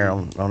jump in there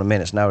on a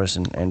minute's notice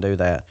and do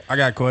that. I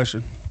got a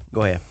question.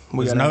 Go ahead.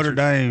 We Is got Notre answers.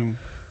 Dame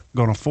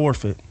going to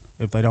forfeit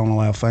if they don't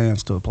allow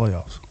fans to the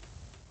playoffs?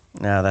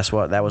 No, that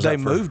was. They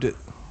up for- moved it.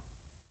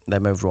 They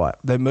moved what?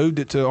 They moved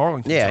it to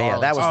Arlington. Yeah,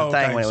 that was the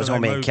thing when it was so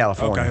going to they be in moved-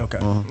 California. Okay.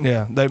 Mhm.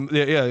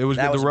 Yeah, it was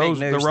That the was a big Rose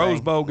news Rose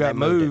thing. Bowl got They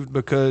moved moved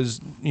because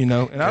and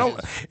I don't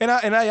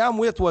and I'm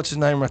with what's his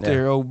name right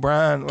there, old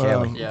Bryan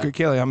Kelly.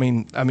 Kelly. I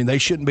mean they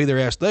shouldn't be their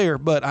ass there,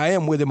 but I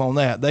am with him on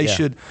that. They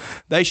should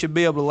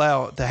be able to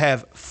allow it to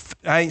have.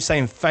 I ain't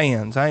saying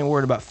fans. I ain't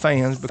worried about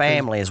fans. Because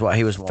Family is what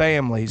he was wanting.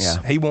 families.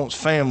 Yeah. He wants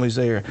families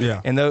there.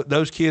 Yeah. And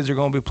those kids are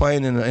going to be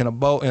playing in a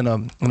bowl in a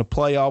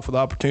playoff with the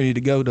opportunity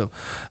to go to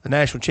the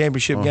national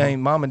championship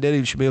game. Mom and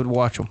Daddy should be able to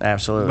watch them.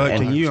 Absolutely. But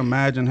And- can you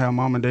imagine how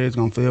mom and dad's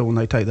going to feel when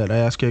they take that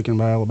ass kicking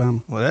by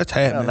Alabama? Well, that's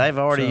Well, happening. they've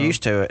already So-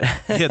 used to it.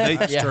 Yeah, they,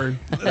 Yeah. True.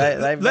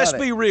 They've Let's done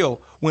be it.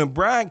 real. When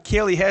Brian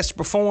Kelly has to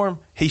perform,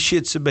 he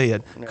shits the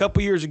bed. A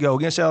couple years ago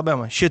against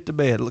Alabama, shit the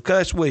bed.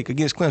 Last week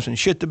against Clemson,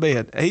 shit the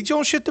bed. He's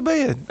going to shit the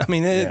bed. I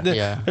mean,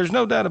 Yeah. there's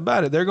no doubt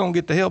about it. They're going to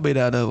get the hell beat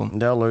out of them.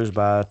 They'll lose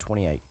by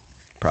 28,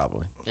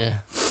 probably. Yeah.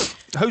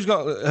 Who's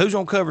going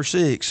to cover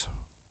 6?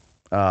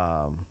 They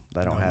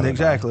don't have it.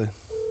 Exactly.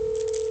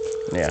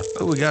 Yeah.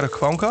 Oh, we got a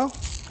phone call?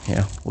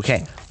 Yeah. We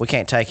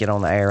can't take it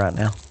on the air right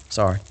now.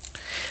 Sorry.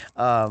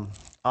 All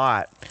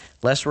right.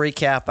 Let's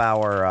recap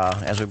our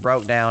as we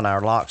broke down our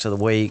locks of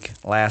the week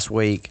last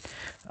week.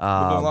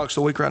 We're doing locks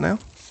of the week right now?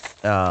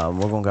 We're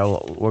gonna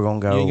go You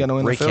ain't got no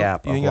NFL?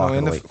 recap You of ain't got lock no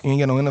of the NFL, week. you ain't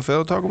got no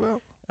NFL to talk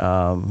about?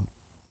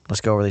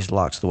 Let's go over these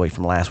locks of the week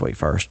from last week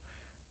first.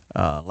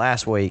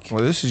 Last week,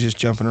 Well, this is just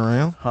jumping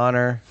around.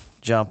 Hunter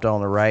jumped on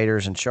the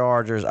Raiders and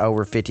Chargers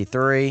over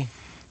 53.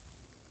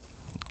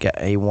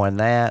 He won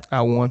that.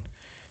 I won.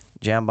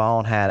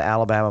 Jambone had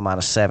Alabama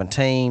minus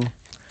 17.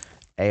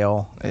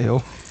 L.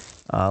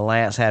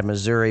 Lance had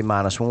Missouri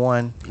minus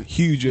 1.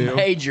 Huge L.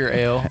 Major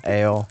L.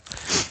 L.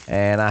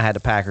 And I had the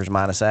Packers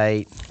minus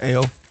 8.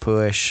 L.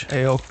 Push.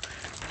 L.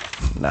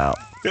 No.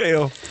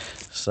 L.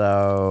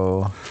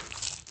 So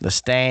the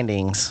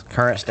standings,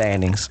 current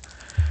standings,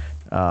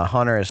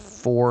 Hunter is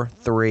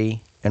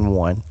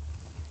 4-3-1.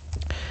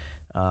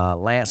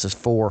 Lance is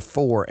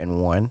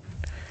 4-4-1.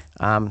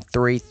 I'm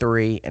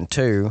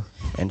 3-3-2,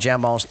 and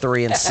Jambone's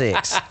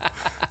 3-6.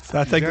 So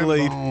I take the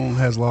lead. Jambone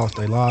has lost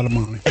a lot of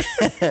money. So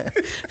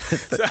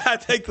I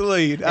take the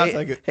lead. I'll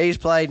take it. He's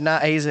played.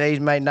 He's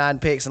made 9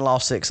 picks and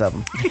lost 6 of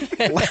them.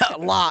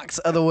 Locks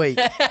of the week.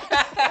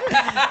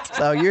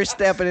 So you're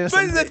stepping in.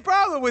 But the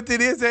problem with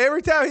it is that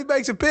every time he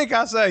makes a pick,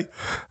 I say,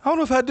 I don't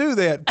know if I do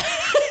that.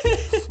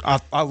 I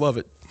love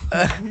it.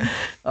 All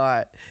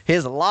right,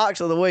 his locks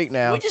of the week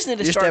now. We just need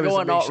to You're start stepping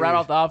going some big right shoes.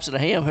 off the opposite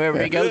of him.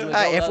 Whoever he goes with.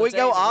 Hey, if we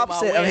go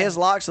opposite of his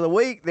locks of the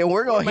week, then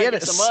we're gonna We're hit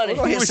making it. some money. We're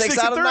gonna hit We're 6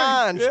 out of 6-3.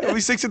 9. Yeah, we'll be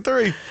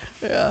 6-3.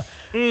 Yeah.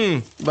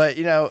 But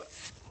you know,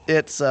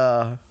 it's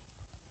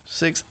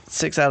 6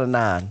 out of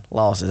 9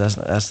 losses.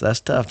 That's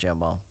tough,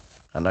 Jambone.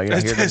 I know you're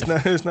not here. It's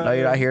not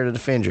You're not here to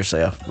defend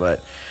yourself,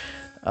 but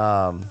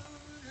all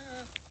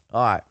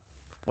right.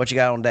 What you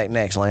got on deck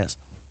next, Lance?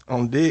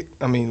 On Dick,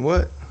 I mean,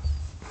 what?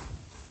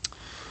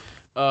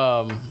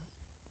 You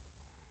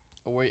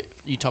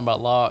talking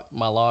about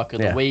my lock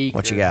of Yeah, the week?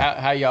 what you or got?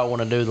 How y'all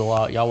want to do the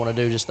lock? Y'all want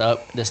to do just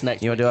this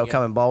next? You want to do week again?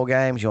 upcoming bowl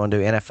games? You want to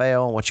do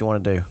NFL? What you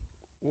want to do?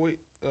 What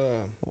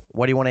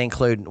What do you want to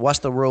include? What's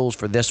the rules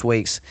for this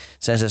week's,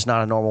 since it's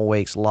not a normal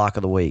week's lock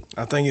of the week?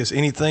 I think it's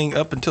anything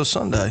up until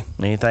Sunday.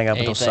 Anything up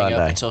until Anything Sunday.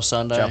 up until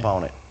Sunday. Jump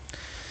on it.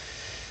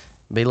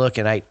 Be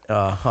looking at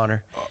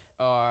Hunter. All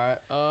right.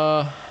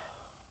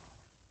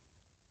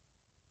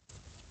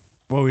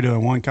 What are we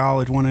doing? One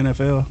college, one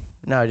NFL?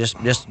 No,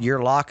 just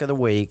your lock of the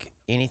week.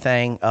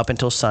 Anything up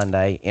until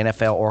Sunday,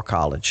 NFL or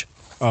college.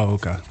 Oh,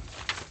 okay.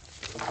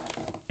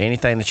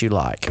 Anything that you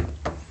like.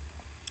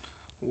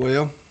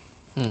 Well,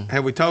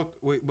 have we talked?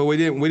 But we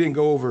didn't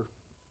go over.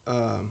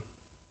 Any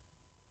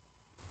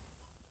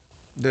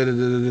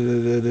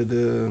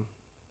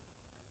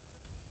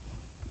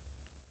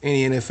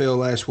NFL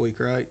last week,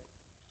 right?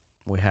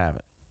 We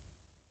haven't.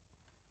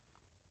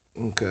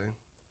 Okay.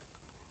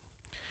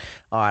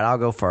 All right, I'll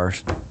go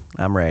first.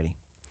 I'm ready.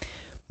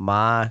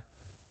 My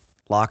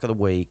lock of the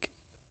week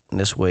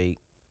this week,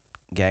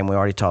 game we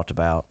already talked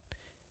about.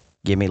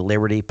 Give me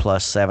Liberty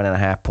plus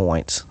 7.5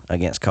 points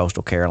against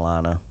Coastal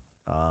Carolina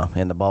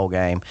in the bowl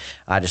game.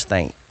 I just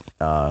think,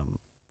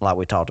 like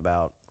we talked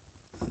about,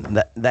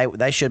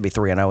 they should be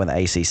 3-0 in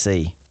the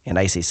ACC. In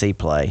ACC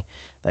play,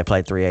 they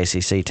played 3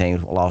 ACC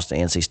teams, lost to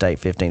NC State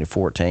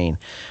 15-14.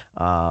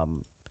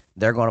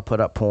 They're going to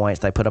put up points.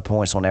 They put up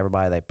points on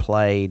everybody they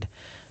played.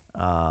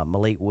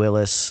 Malik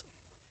Willis,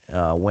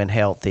 when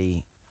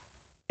healthy,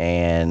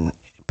 and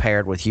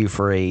paired with Hugh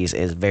Freeze,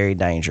 is very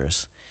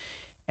dangerous.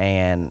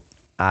 And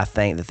I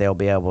think that they'll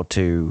be able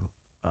to,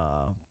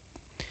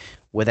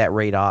 with that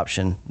read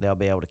option, they'll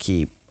be able to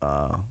keep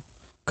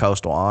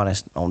Coastal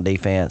honest on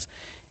defense.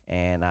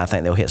 And I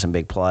think they'll hit some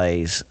big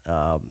plays.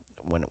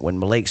 When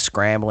Malik's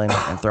scrambling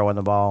and throwing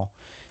the ball,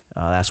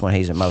 that's when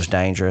he's the most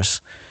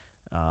dangerous.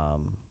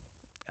 I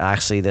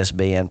see this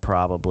being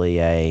probably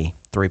a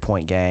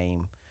 3-point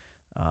game.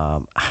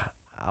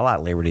 I like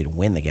Liberty to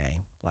win the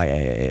game. Like,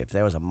 if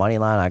there was a money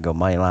line, I'd go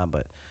money line.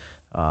 But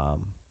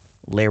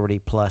Liberty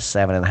plus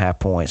 7.5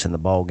 points in the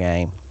bowl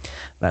game.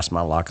 That's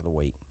my lock of the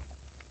week.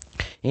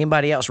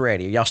 Anybody else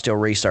ready? Are y'all still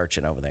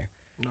researching over there?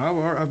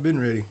 No, I've been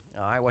ready.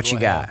 All right, what you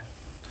got?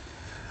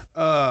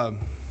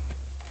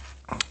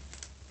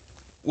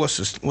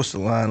 What's the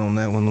line on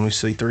that one? Let me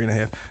see.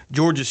 3.5.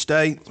 Georgia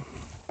State,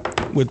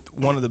 with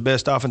one of the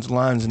best offensive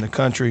lines in the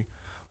country,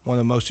 one of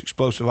the most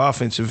explosive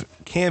offensive,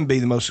 can be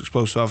the most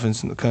explosive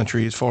offense in the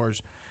country as far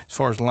as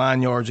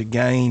line yards a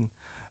game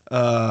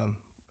over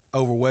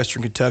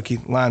Western Kentucky.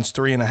 Line's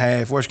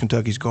 3.5. Western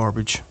Kentucky's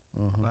garbage.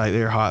 Like,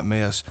 they're a hot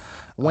mess.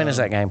 When does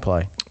that game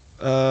play?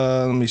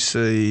 Let me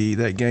see.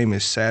 That game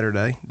is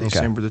Saturday,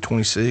 December the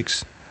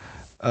 26th.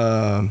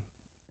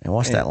 And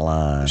what's that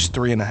line? It's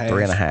 3.5.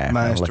 3.5.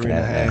 Minus I'm looking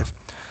at it now. 3.5.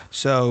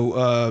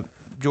 So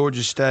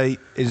Georgia State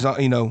is,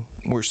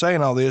 we're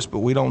saying all this, but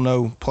we don't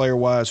know player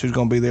wise who's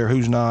going to be there,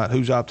 who's not,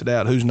 who's opted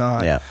out, who's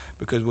not. Yeah.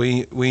 Because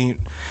we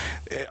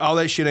all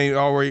that shit ain't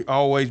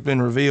always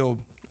been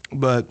revealed.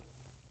 But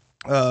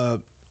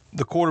the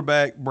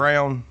quarterback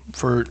Bryan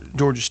for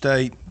Georgia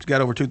State has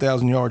got over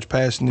 2,000 yards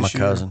passing this My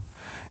year. cousin.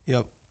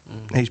 Yep.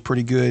 He's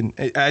pretty good.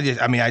 I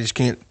just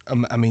can't.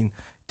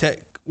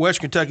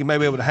 Western Kentucky may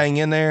be able to hang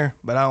in there,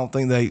 but I don't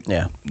think they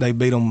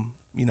beat them.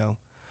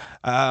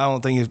 I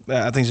don't think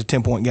I think it's a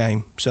 10-point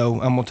game. So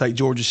I'm gonna take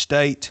Georgia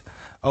State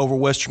over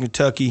Western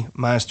Kentucky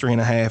minus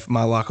 3.5.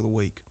 My lock of the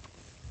week.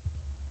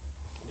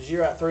 Did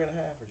you write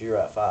 3.5 or did you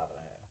write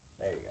 5.5?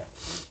 There you go.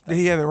 Did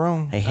he have it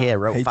wrong? He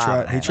wrote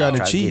 5. He tried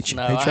to cheat.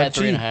 No, He I tried had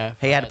to cheat. 3.5.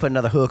 He had to put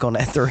another hook on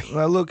that 3.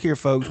 Well, look here,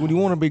 folks. When you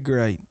want to be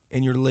great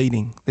and you're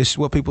leading, this is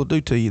what people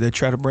do to you. They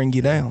try to bring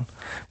you down.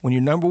 When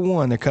you're number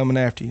one, they're coming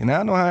after you. And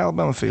I know how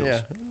Alabama feels.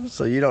 Yeah.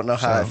 So you don't know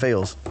how it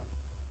feels.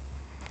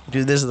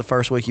 Dude, this is the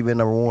first week you've been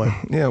number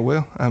 1. Yeah,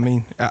 well, at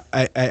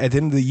the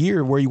end of the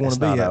year, where you want to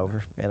be It's not at.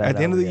 over. It ain't At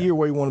the end of the over yet. year,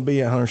 where you want to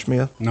be at, Hunter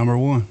Smith. Number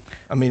 1.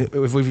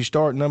 If you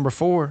start number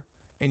 4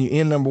 and you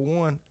end number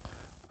 1,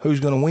 who's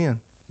going to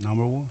win?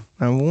 Number 1.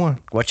 Number 1.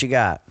 What you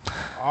got?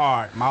 All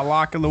right, my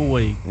lock of the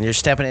week. You're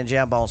stepping in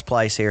Jambone's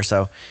place here,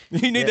 so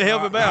You need to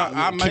help him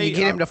out. can you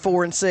get him to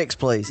 4 and 6,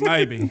 please?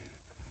 Maybe.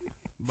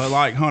 But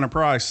like Hunter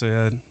Price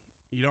said,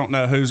 you don't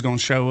know who's going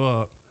to show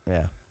up.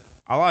 Yeah.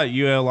 I like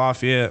UL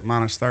Lafayette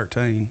minus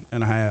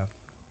 13.5.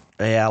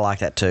 Yeah, I like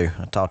that too.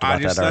 I talked I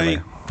about just that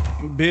earlier.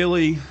 think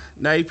Billy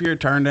Napier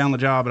turned down the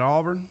job at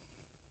Auburn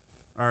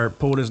or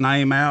pulled his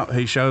name out.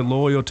 He showed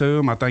loyal to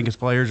him. I think his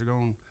players are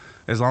going,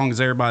 as long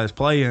as everybody's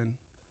playing,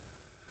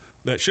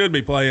 that should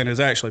be playing is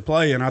actually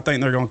playing. I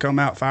think they're going to come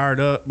out fired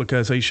up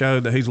because he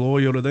showed that he's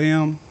loyal to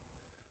them.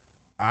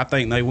 I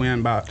think they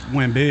win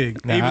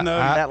big. Now, even though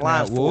that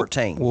line's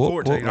 14.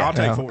 14. I'll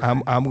take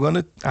 14.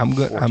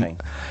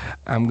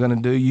 I'm gonna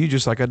do you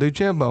just like I do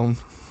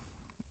Jambone.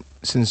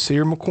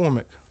 Sincere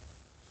McCormick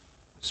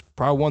is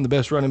probably one of the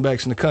best running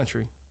backs in the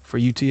country for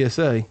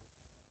UTSA.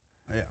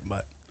 Yeah,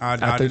 but I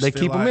think just they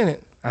feel keep him like, in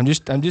it. I'm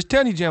just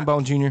telling you,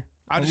 Jambone Jr.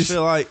 I just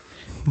feel like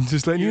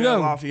just letting you UL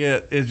know.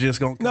 Lafayette is just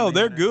going to No,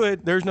 they're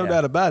good. There's no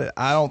doubt about it.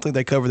 I don't think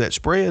they cover that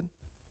spread.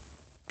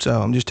 So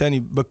I'm just telling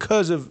you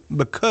because of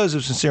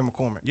Sincere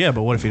McCormick. Yeah,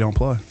 but what if he don't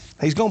play?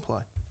 He's gonna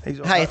play.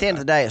 Hey, at the end of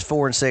the day, it's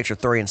 4 and 6 or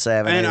 3 and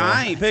 7. And anyway.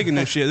 I ain't picking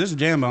this shit. This is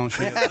Jambone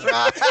shit.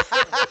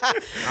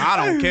 I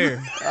don't care.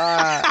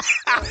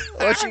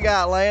 What you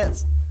got,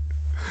 Lance?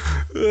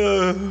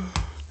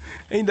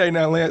 Any day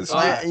now, Lance.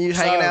 You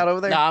hanging out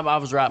over there? No, I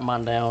was writing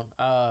mine down.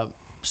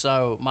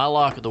 So my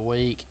lock of the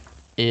week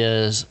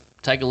is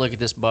take a look at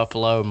this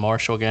Buffalo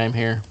Marshall game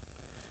here.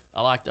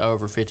 I like the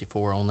over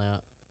 54 on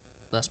that.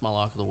 That's my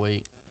lock of the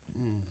week.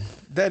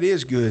 That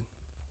is good.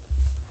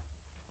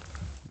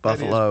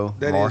 Buffalo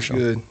Marshall.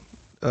 That is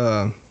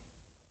good.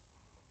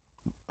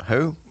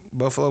 Who?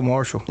 Buffalo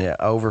Marshall. Yeah,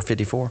 over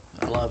 54.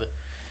 I love it.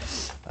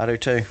 I do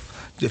too.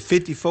 The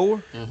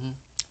 54?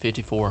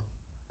 54.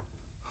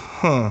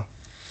 Huh.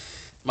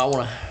 Might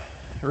want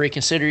to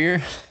reconsider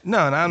your. No,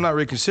 I'm not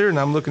reconsidering.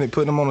 I'm looking at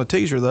putting them on a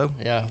teaser though.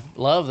 Yeah,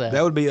 love that.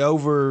 That would be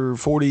over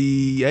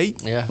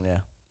 48. Yeah.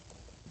 Yeah.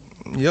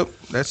 Yep,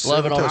 that's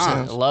Love it 7 on.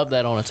 touchdowns. Love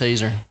that on a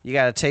teaser. You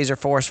got a teaser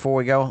for us before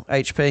we go,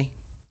 HP?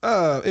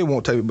 It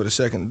won't take me but a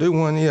second to do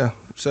one. Yeah.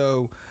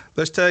 So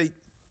let's take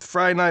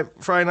Friday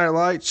night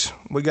lights.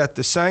 We got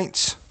the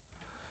Saints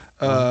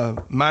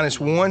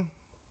 -1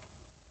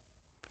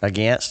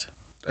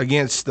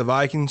 against the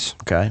Vikings.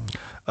 Okay.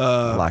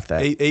 I like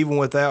that. Even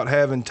without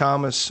having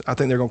Thomas, I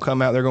think they're going to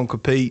come out. They're going to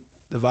compete.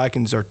 The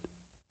Vikings are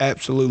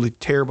absolutely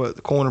terrible at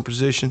the corner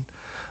position.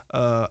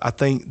 I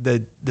think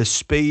the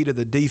speed of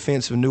the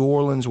defense of New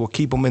Orleans will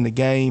keep them in the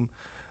game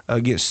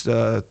against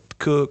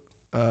Cook.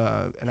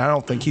 And I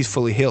don't think he's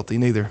fully healthy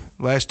neither.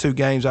 Last 2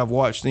 games I've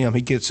watched him,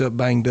 he gets up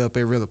banged up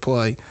every other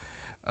play.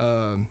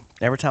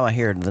 Every time I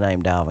hear the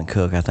name Dalvin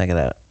Cook, I think of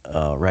that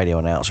radio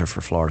announcer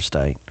for Florida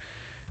State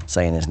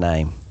saying his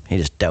name. He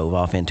just dove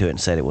off into it and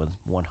said it was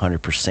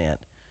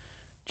 100%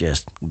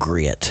 just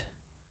grit.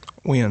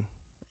 When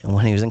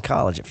When he was in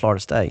college at Florida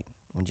State,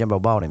 when Jimbo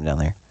bought him down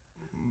there.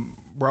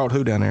 brought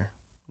who down there?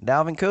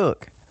 Dalvin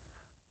Cook.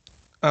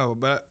 Oh,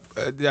 but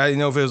I didn't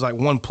know if it was like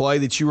one play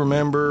that you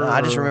remember. No,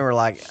 I just or- remember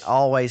like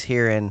always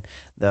hearing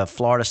the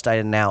Florida State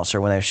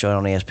announcer when they were showing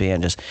on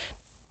ESPN just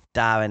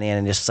diving in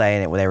and just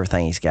saying it with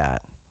everything he's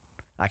got.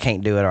 I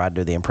can't do it or I'd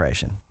do the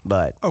impression.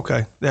 But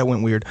Okay, that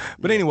went weird.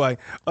 But anyway,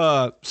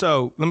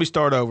 so let me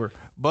start over.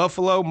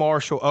 Buffalo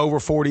Marshall over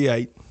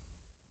 48.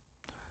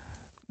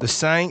 The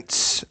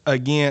Saints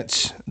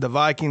against the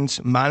Vikings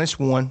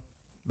 -1,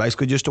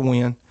 basically just a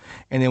win.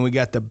 And then we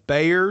got the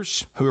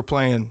Bears, who are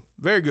playing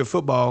very good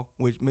football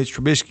with Mitch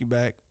Trubisky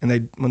back.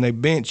 And when they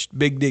benched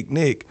Big Dick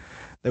Nick,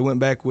 they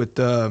went back with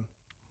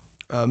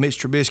Mitch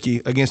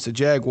Trubisky against the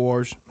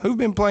Jaguars, who've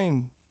been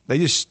playing. They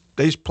just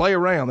play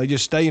around. They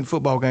just stay in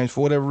football games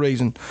for whatever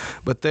reason.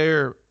 But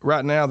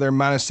right now they're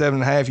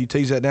 -7.5. You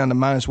tease that down to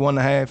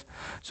 -1.5.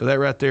 So that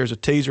right there is a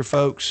teaser,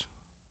 folks.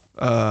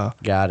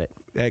 got it.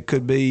 That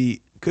could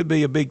be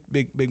a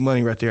big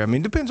money right there. I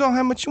mean, it depends on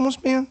how much you want to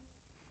spend.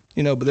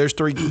 But there's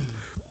three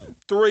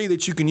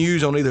that you can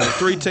use on either a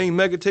 3-team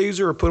mega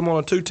teaser or put them on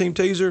a 2-team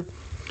teaser.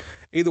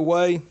 Either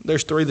way,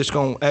 there's 3 that's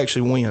going to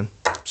actually win.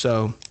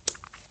 So,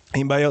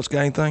 anybody else got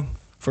anything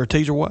for a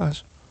teaser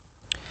wise?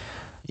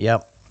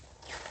 Yep.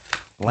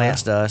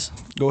 Lance does.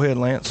 Go ahead,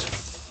 Lance.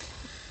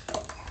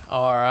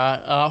 All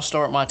right, I'll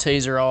start my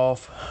teaser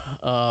off.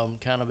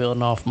 Kind of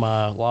building off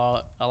my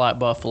lot. I like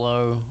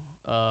Buffalo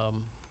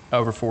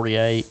over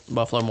 48.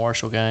 Buffalo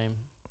Marshall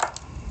game.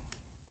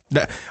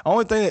 The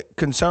only thing that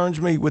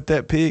concerns me with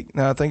that pick,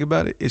 now I think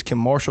about it, is can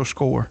Marshall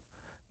score?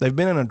 They've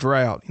been in a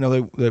drought. You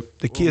know,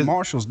 the kids.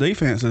 Marshall's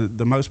defense,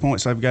 the most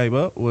points they've gave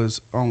up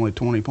was only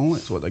 20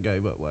 points. What they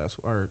gave up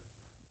or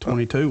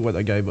 22. What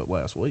they gave up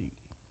last week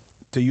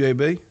To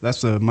UAB.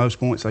 That's the most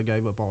points they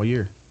gave up all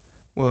year.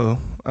 Well,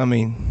 I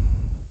mean,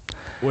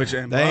 Which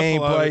in They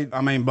ain't Buffalo, played-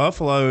 I mean,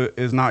 Buffalo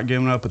is not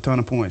giving up a ton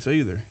of points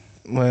either.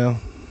 well,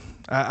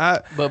 I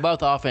But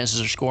both offenses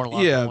are scoring a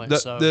lot yeah. of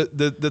points.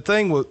 The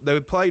thing was they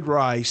played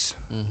Rice,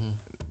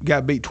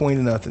 got beat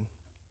 20-0,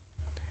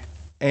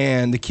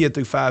 and the kid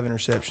threw 5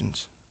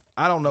 interceptions.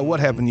 I don't know what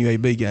happened in the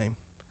UAB game,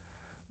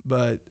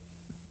 but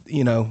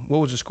you know what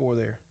was the score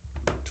there?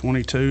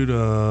 22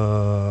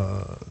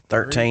 to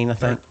 13, I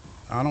think.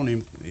 I don't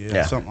even.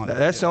 Yeah. Something like that.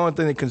 That's the only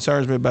thing that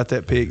concerns me about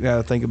that pick. Now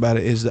that I think about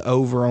it, is the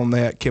over on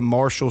that. Can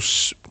Marshall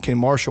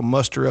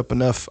muster up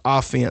enough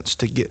offense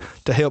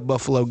to help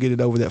Buffalo get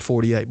it over that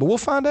 48? But we'll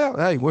find out.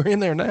 Hey, we're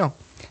in there now.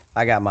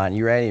 I got mine.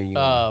 You ready?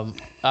 Or you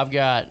I've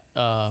got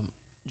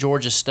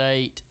Georgia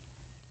State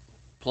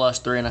plus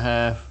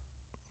 3.5.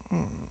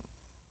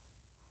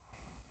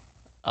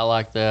 I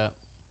like that.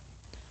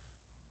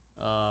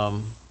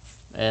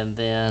 And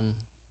then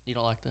you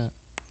don't like that?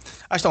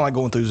 I just don't like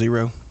going through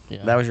zero.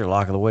 Yeah. that was your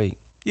lock of the week.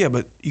 Yeah,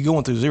 but you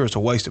going through zero is a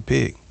waste of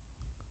pick.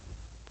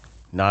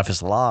 Not if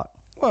it's a lock.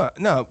 Well,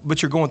 no,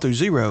 but you're going through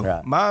zero.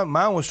 Right.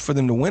 Mine was for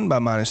them to win by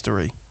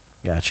 -3,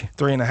 Gotcha.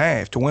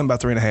 3.5, to win by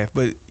 3.5.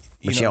 But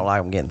But you don't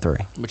like them getting 3.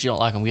 But you don't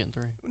like them getting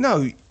 3.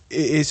 no,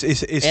 it's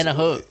And a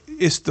hook.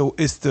 It's the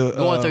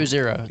Going through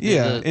zero.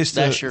 Yeah, it's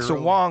the that's your so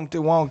rule.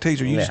 Wong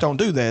teaser. You just Yeah. don't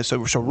do that.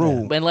 So it's a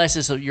rule. Unless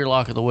it's your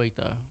lock of the week,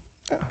 though.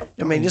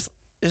 I mean, just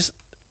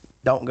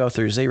don't go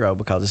through 0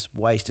 because it's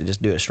wasted.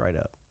 Just do it straight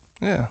up.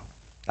 Yeah,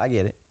 I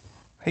get it.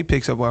 he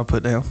picks up what I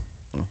put down.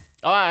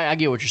 Oh, I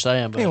get what you're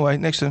saying, but Anyway,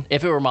 next one.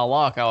 if it were my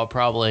lock, I would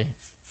probably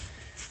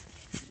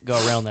go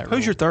around that rule.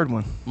 Who's your third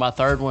one? My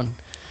third one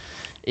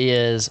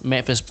is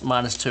Memphis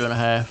minus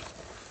 2.5.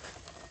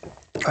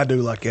 I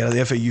do like that. The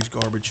FAU's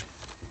garbage.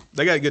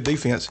 They got a good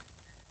defense.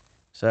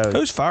 So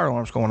Whose fire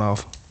alarm's going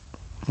off?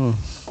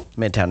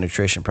 Midtown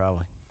Nutrition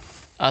probably.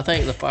 I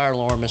think the fire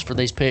alarm is for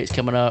these picks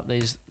coming up.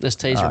 This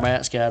teaser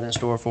Matt's got in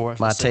store for us.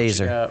 My Let's see what you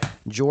teaser. got.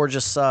 Georgia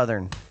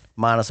Southern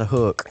minus a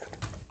hook.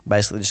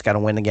 Basically, just got to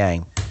win the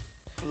game.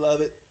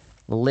 Love it.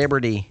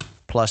 Liberty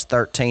plus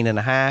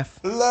 13.5.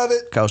 Love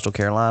it. Coastal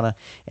Carolina,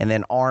 and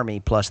then Army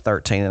plus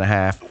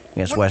 13.5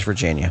 against West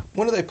Virginia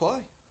When do they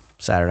play?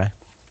 Saturday.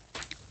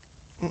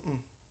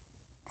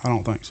 I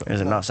don't think so.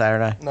 Is it not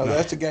Saturday? No,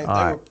 that's the game. All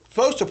They right. were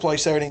supposed to play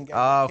Saturday. And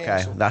got Okay,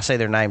 canceled. I see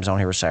their names on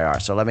here for Saturday. All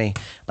right, so let me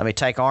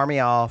take Army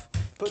off.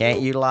 Can't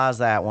utilize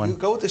that You one.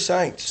 go with the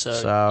Saints.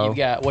 So you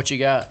got what you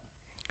got.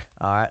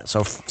 All right,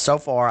 so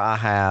far I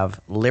have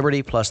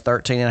Liberty plus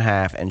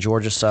 13.5 and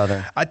Georgia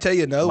Southern. I tell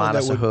you another one that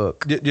Minus a would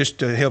hook. just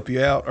to help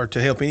you out or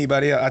to help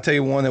anybody out. I tell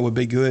you one that would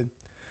be good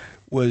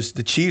was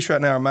the Chiefs right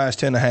now are minus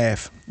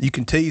 10.5. You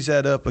can tease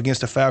that up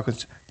against the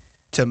Falcons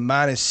to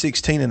minus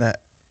 16.5,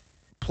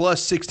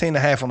 plus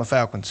 16.5 on the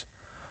Falcons,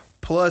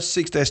 plus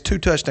 6. That's 2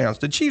 touchdowns.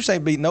 The Chiefs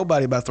ain't beat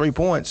nobody by 3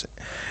 points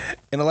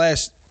in the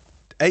last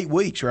 8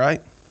 weeks,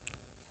 right?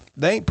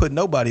 They ain't put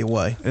nobody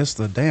away. It's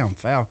the damn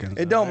Falcons.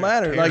 It don't They're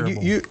matter. Like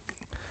terrible.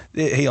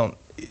 he don't.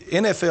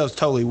 NFL is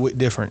totally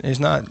different. It's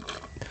not.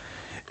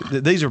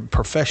 These are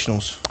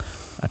professionals.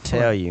 I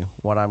tell you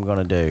what I'm going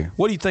to do.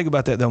 What do you think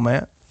about that, though,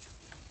 Matt?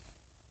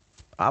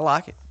 I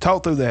like it.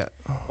 Talk through that.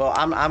 Well,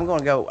 I'm going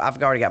to go.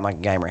 I've already got my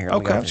game right here. Let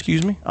me Okay, go.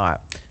 excuse me. All right.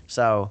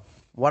 So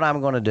what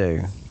I'm going to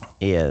do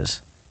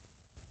is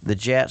the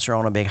Jets are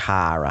on a big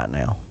high right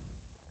now.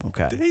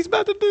 Okay. He's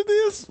about to do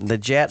this. The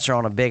Jets are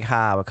on a big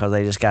high because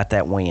they just got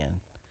that win.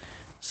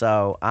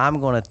 So I'm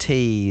going to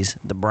tease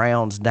the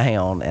Browns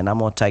down, and I'm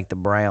going to take the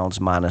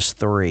Browns minus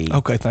 3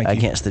 Okay, thank you.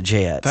 against the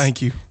Jets.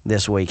 Thank you.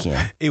 This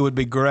weekend. It would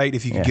be great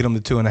if you could Yeah. get them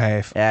to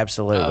 2.5.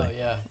 Absolutely. Oh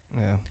yeah.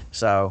 Yeah.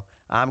 So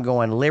I'm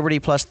going Liberty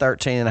plus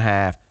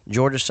 13.5,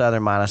 Georgia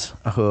Southern minus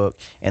a hook,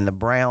 and the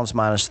Browns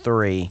minus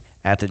 3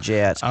 at the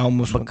Jets. I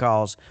almost went-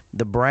 because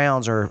the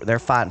Browns they're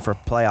fighting for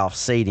playoff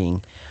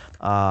seeding.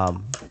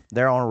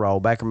 They're on a roll.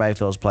 Baker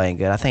Mayfield's playing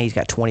good. I think he's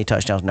got 20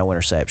 touchdowns, no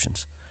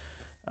interceptions.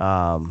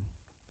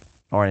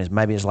 Or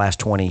maybe his last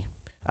 20.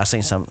 I've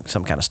seen some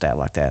kind of stat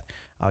like that.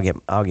 I'll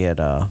get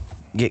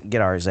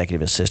our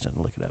executive assistant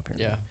to look it up here.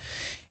 Yeah.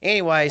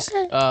 Anyways,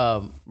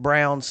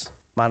 Browns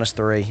minus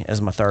 3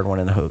 is my third one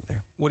in the hook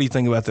there. What do you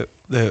think about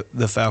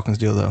the Falcons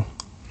deal, though?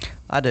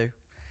 I do.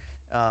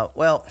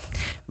 Well,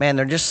 man,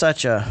 they're just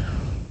such a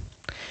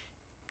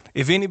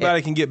If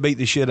anybody can get beat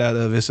the shit out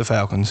of, it's the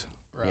Falcons.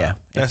 Right. yeah.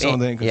 That's If the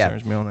only thing that yeah.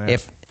 concerns me on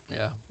that.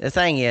 Yeah. The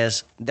thing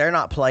is, they're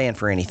not playing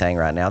for anything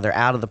right now. They're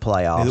out of the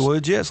playoffs. Neither were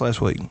the Jets last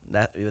week.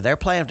 They're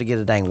playing to get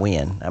a dang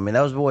win. I mean,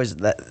 those boys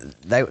they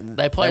They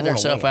played wanna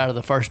themselves win. out of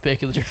the first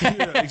pick of the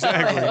draft.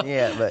 Exactly.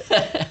 Yeah,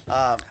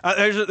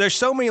 but There's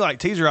so many like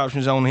teaser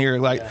options on here.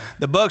 Like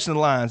the Bucks and the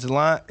Lions. The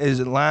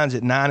Lions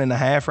at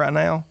 9.5 right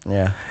now.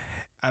 yeah.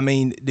 I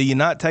mean, do you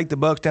not take the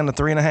Bucks down to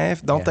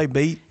 3.5? Don't Yeah. they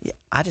beat? Yeah,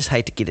 I just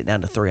hate to get it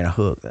down to 3 and a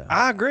hook though.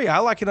 I agree. I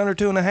like it under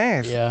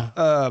 2.5. Yeah.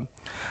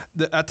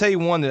 I tell you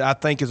one that I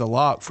think is a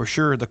lock for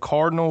sure. The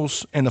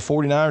Cardinals and the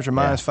 49ers are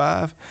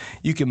 -5.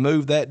 You can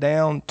move that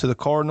down to the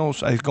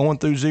Cardinals. It's going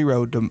through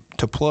 0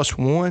 to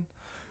 +1.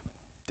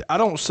 I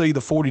don't see the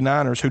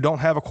 49ers, who don't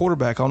have a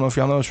quarterback. I don't know if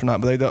y'all know this or not,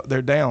 but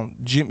they're down.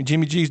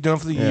 Jimmy G's done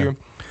for the year.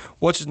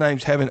 What's his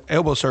name's having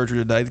elbow surgery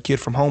today, the kid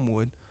from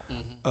Homewood.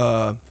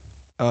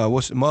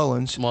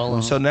 Mullins.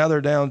 Mullins. So now they're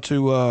down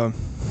to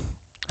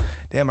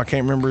damn, I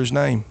can't remember his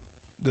name.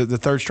 The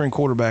third string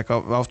quarterback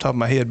off the top of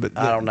my head, but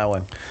I don't know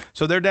him.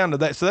 so they're down to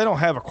that. So they don't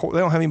have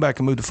anybody who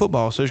can move the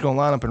football. So they're just going to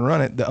line up and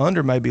run it. The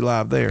under may be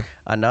live there.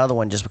 Another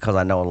one, just because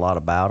I know a lot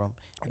about them.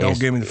 Don't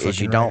give me the is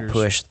fucking you don't Raiders.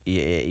 push.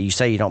 You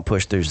say you don't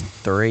push through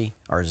 3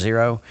 or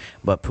 0,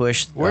 but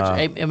push.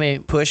 I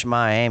mean, push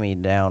Miami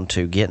down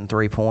to getting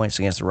 3 points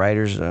against the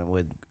Raiders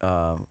with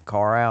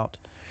Carr out.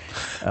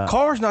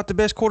 Carr's not the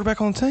best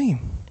quarterback on the team.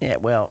 Yeah,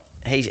 well,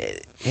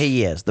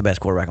 he is the best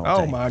quarterback on the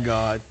Oh team. my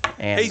God,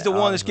 And, he's the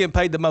one that's getting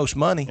paid the most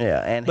money. Yeah,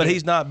 and but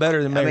he's not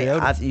better than I mean,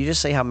 Mariota. you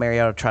just see how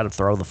Mariota tried to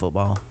throw the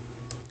football.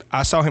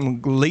 I saw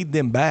him lead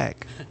them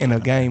back in a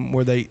game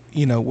where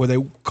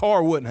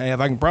Carr wouldn't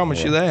have. I can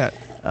promise you that.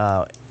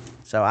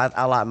 So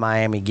I like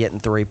Miami getting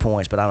 3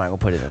 points, but I'm not gonna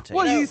put it in a team.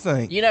 What do you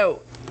think? you know,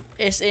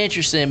 it's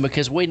interesting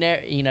because we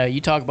never,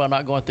 you talk about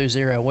not going through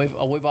 0.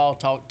 We've all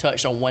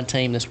touched on one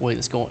team this week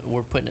that's going.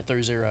 We're putting it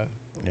through 0.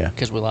 Yeah.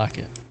 Because we like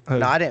it.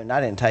 No, I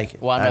didn't take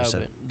it. Well, I know, just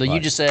said, you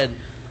just said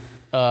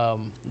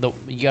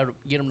you got to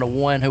get them to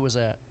 1. Who was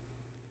that?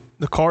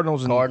 The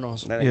Cardinals.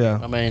 Cardinals. Yeah.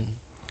 I mean,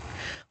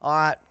 all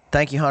right.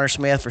 Thank you, Hunter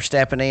Smith, for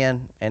stepping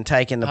in and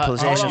taking the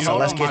position. hold So on,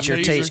 let's my get your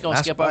teaser's teaser. gonna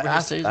skip over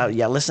this teaser.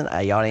 Yeah, listen,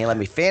 y'all didn't let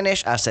me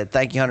finish. I said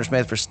thank you, Hunter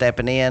Smith, for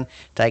stepping in,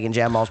 taking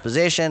Jamal's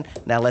position.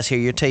 Now let's hear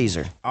your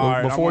teaser. All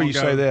right, Before I'm you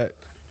gonna say go- that,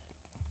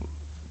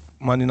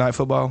 Monday Night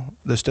Football,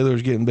 the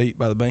Steelers getting beat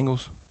by the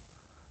Bengals.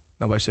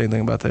 Nobody say anything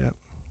about that.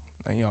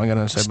 And y'all ain't got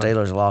nothing to say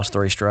about Steelers lost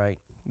 3 straight.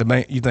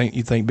 You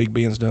think Big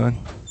Ben's done?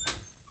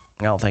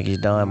 I don't think he's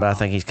done, but I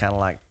think he's kind of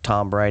like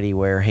Tom Brady,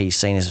 where he's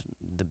seen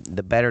the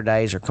better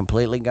days are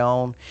completely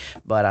gone.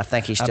 But I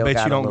think he's still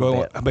got a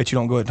little bit. I bet you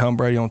don't go at Tom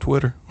Brady on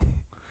Twitter.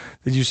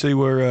 Did you see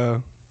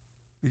where?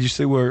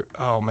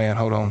 Oh man,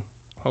 hold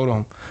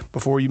on.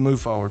 Before you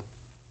move forward,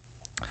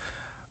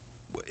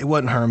 it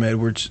wasn't Herm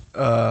Edwards.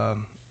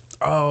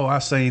 Oh, I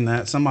seen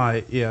that.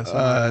 Somebody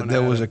went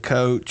There at was it. a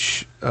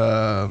coach.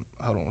 Hold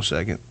on a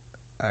second.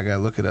 I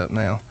gotta look it up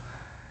now.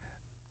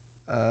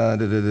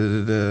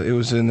 It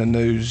was in the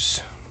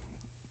news,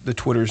 the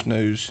Twitter's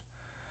news.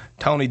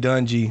 Tony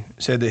Dungy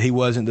said that he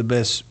wasn't the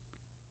best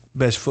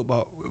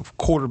football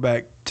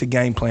quarterback to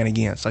game plan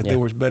against. Like there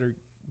was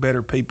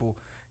better people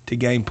to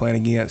game plan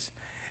against.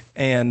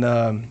 And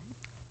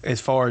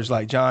as far as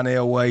like John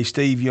Elway,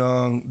 Steve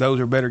Young, those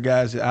are better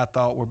guys that I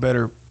thought were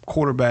better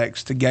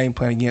quarterbacks to game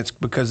plan against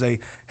because they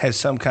had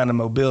some kind of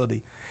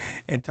mobility.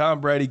 And Tom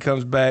Brady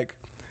comes back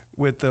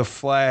with the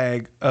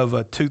flag of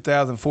a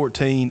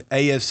 2014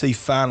 AFC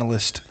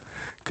finalist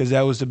because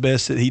that was the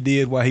best that he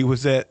did while he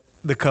was at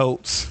the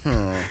Colts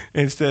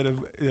instead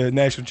of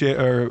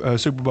national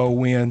Super Bowl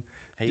win.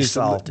 He's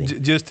salty.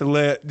 Just to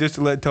let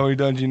Tony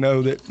Dungy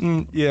know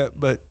that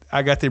but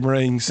I got them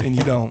rings and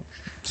you don't.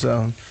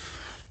 So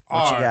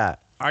What you got?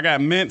 I got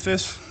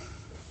Memphis,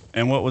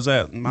 and what was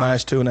that?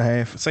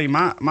 -2.5. See,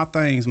 my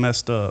thing's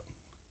messed up.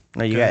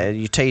 No,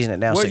 you teasing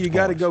it down. Well, 6 you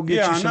got to points. go get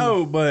Yeah, you I some.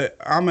 know, but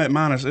I'm at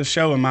minus. It's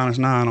showing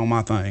 -9 on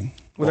my thing.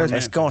 Well,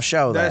 It's gonna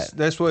show that.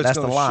 That's what it's That's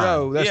going the to line.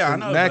 show. That's Yeah, I the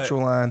know,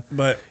 natural line.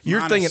 But You're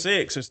minus thinking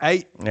 6 is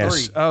 8.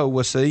 Yes. Oh,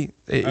 well, see,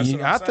 what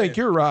I'm I think saying.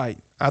 you're right.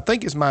 I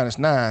think it's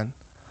 -9.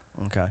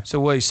 Okay. So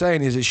what he's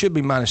saying is it should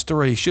be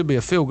 -3. It should be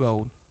a field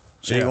goal.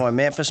 So you're Yeah. going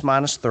Memphis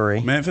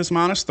 -3. Memphis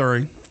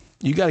 -3.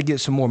 You got to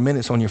get some more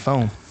minutes on your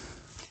phone.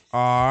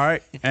 All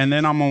right, and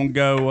then I'm gonna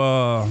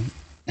go.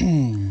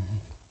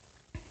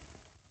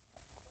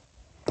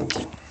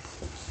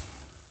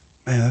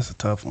 Man, that's a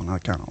tough one. I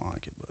kind of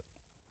like it, but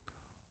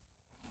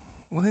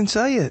Well, then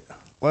say it.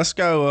 let's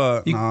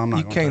go. You, no, I'm not.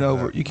 you gonna can't do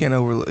over that. you can't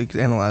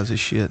analyze this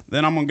shit.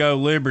 Then I'm gonna go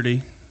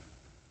Liberty.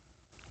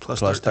 Plus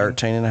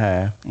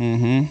 13.5.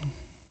 Mm-hmm.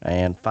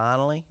 And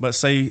finally, But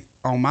see,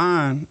 on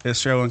mine, it's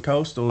showing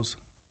Coastal's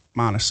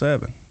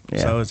 -7. yeah,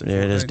 So is it yeah,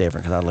 it is 14?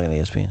 different because I look at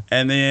ESPN.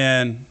 And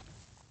then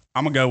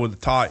I'm gonna go with the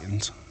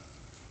Titans.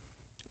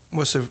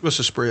 What's the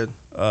spread?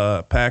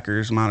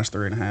 Packers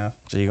 -3.5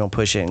 So you're gonna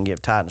push it and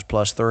give Titans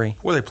 +3.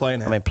 Where are they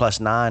playing at? I mean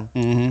 +9.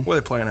 Where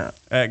are they playing at?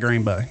 at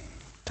Green Bay.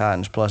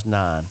 Titans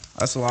 +9.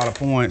 That's a lot of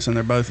points, and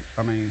they're both.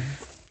 I mean,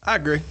 I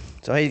agree.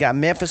 So he's got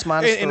Memphis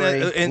minus And-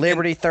 3, and-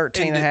 Liberty and-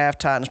 13.5,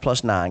 Titans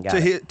plus 9. Got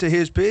it. To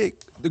his pick,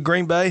 the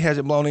Green Bay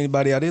hasn't blown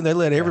anybody out in. They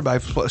let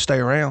everybody stay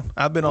around.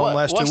 I've been on the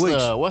last 2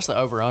 weeks. What's the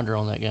over under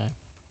on that game?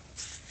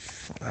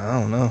 I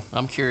don't know.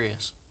 I'm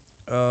curious.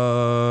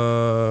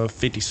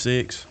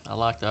 56. I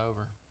like the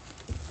over.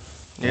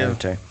 Yeah.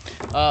 Too.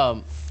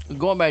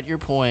 Going back to your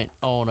point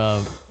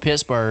on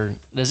Pittsburgh,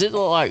 does it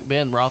look like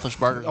Ben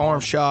Roethlisberger's Arm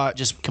shot.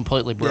 just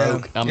completely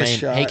broke? Yeah, I mean,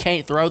 shot. he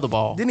can't throw the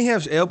ball. Didn't he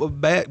have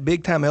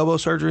big time elbow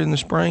surgery in the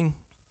spring?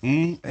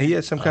 He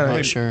had some kind I'm of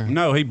not sure.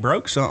 No, he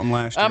broke something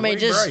last year. I mean, What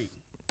did he just- break?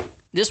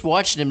 Just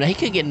watching him, he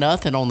couldn't get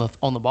nothing on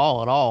the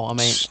ball at all. I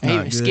mean, It's he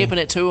not was good. skipping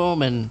it to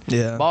him, and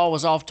Yeah. ball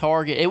was off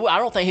target. I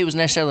don't think he was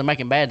necessarily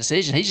making bad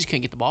decisions. He just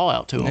couldn't get the ball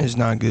out to him. It's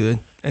not good,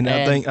 and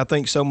And- I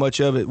think so much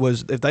of it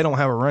was if they don't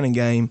have a running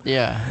game,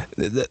 Yeah,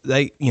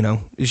 they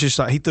it's just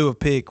like he threw a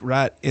pick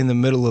right in the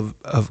middle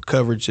of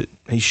coverage that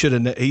he should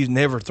have he's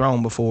never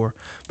thrown before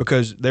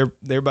because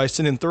everybody's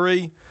sending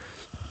 3.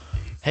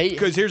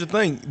 Because here's the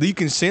thing, you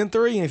can send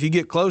 3, and if you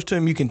get close to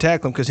him, you can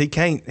tackle him because he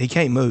can't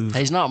move.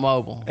 he's not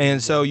mobile. And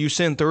so you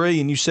send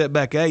 3 and you set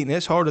back 8, and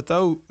it's hard to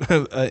throw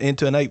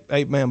into an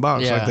eight man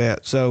box Yeah. like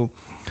that. So,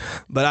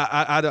 but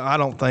I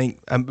don't think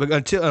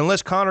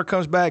unless Connor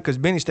comes back, because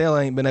Benny Snell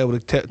ain't been able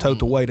to tote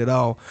the weight at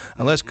all.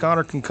 Unless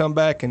Connor can come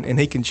back and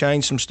he can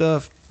change some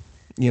stuff,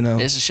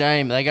 It's a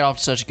shame they got off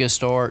to such a good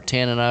start,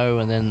 10-0,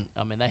 and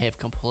then they have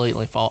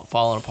completely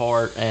fallen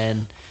apart.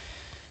 And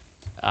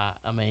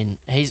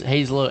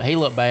he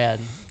looked bad.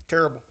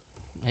 Terrible.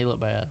 He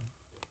looked bad.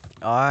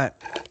 All right.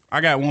 I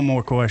got one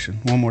more question,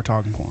 one more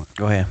talking point.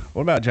 Go ahead.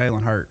 What about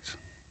Jalen Hurts?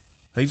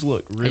 He's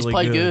looked really He's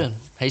played good.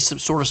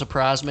 He's sort of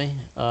surprised me.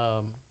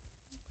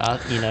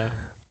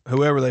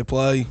 Whoever they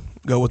play,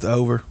 go with the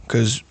over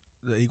because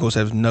the Eagles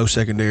have no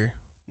secondary.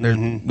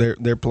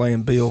 They're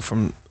playing Bill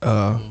from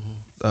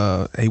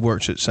he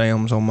works at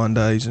Sam's on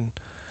Mondays and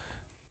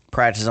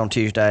Practices on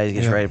Tuesdays,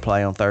 gets Yeah. ready to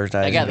play on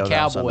Thursdays. They got and the goes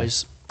out Sunday.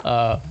 Cowboys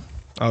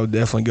I would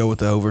definitely go with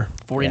the over.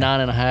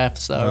 49.5.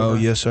 So Oh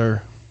yes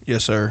sir,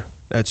 yes sir.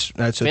 That's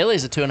a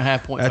Philly's a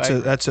 2.5 point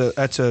favorite. that's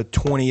a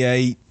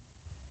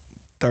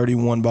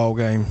 28-31 ball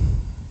game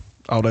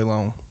all day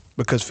long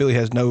because Philly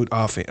has no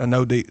offense,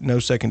 no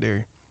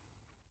secondary,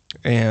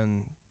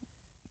 and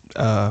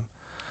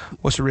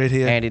what's the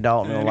redhead? Andy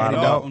Dalton will line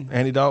up.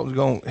 Andy Dalton's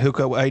going to hook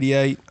up with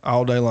 88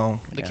 all day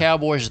long. The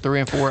Cowboys are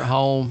 3-4 at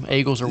home.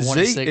 Eagles are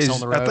 1-6 on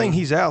the road. I think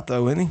he's out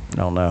though, isn't he?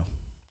 Don't know.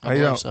 I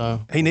believe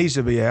so. He needs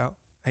to be out.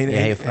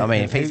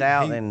 If he's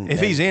out, then if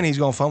he's in, he's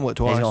going to fumble it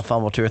twice. He's going to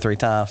fumble 2 or 3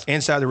 times.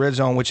 Inside the red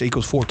zone, which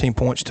equals 14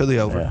 points to the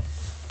over. Yeah.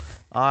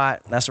 All right,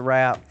 that's a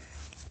wrap.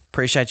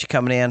 Appreciate you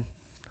coming in,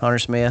 Hunter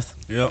Smith.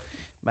 Yep.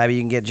 Maybe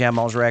you can get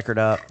Jambo's record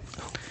up.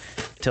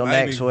 Till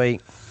Maybe. next week.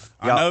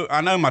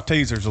 I know my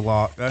teasers a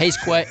lot. He's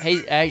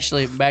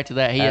actually back to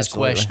that. He is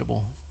Absolutely.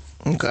 questionable.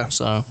 Okay.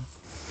 So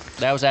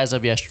that was as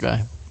of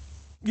yesterday.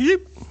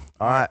 Yep.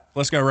 All right,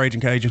 Let's go Raging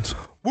Cajuns.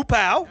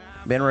 Whoop-ow.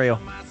 been real.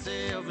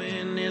 Myself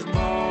in this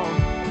bar,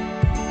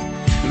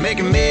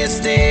 making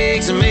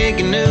mistakes and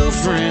making new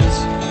friends.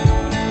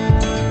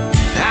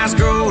 I was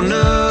growing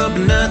up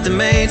and nothing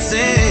made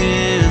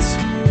sense.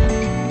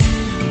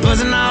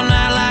 Buzzing all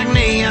night like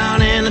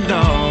neon in the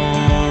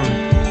dark.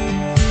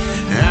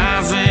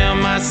 I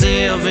found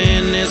myself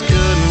in this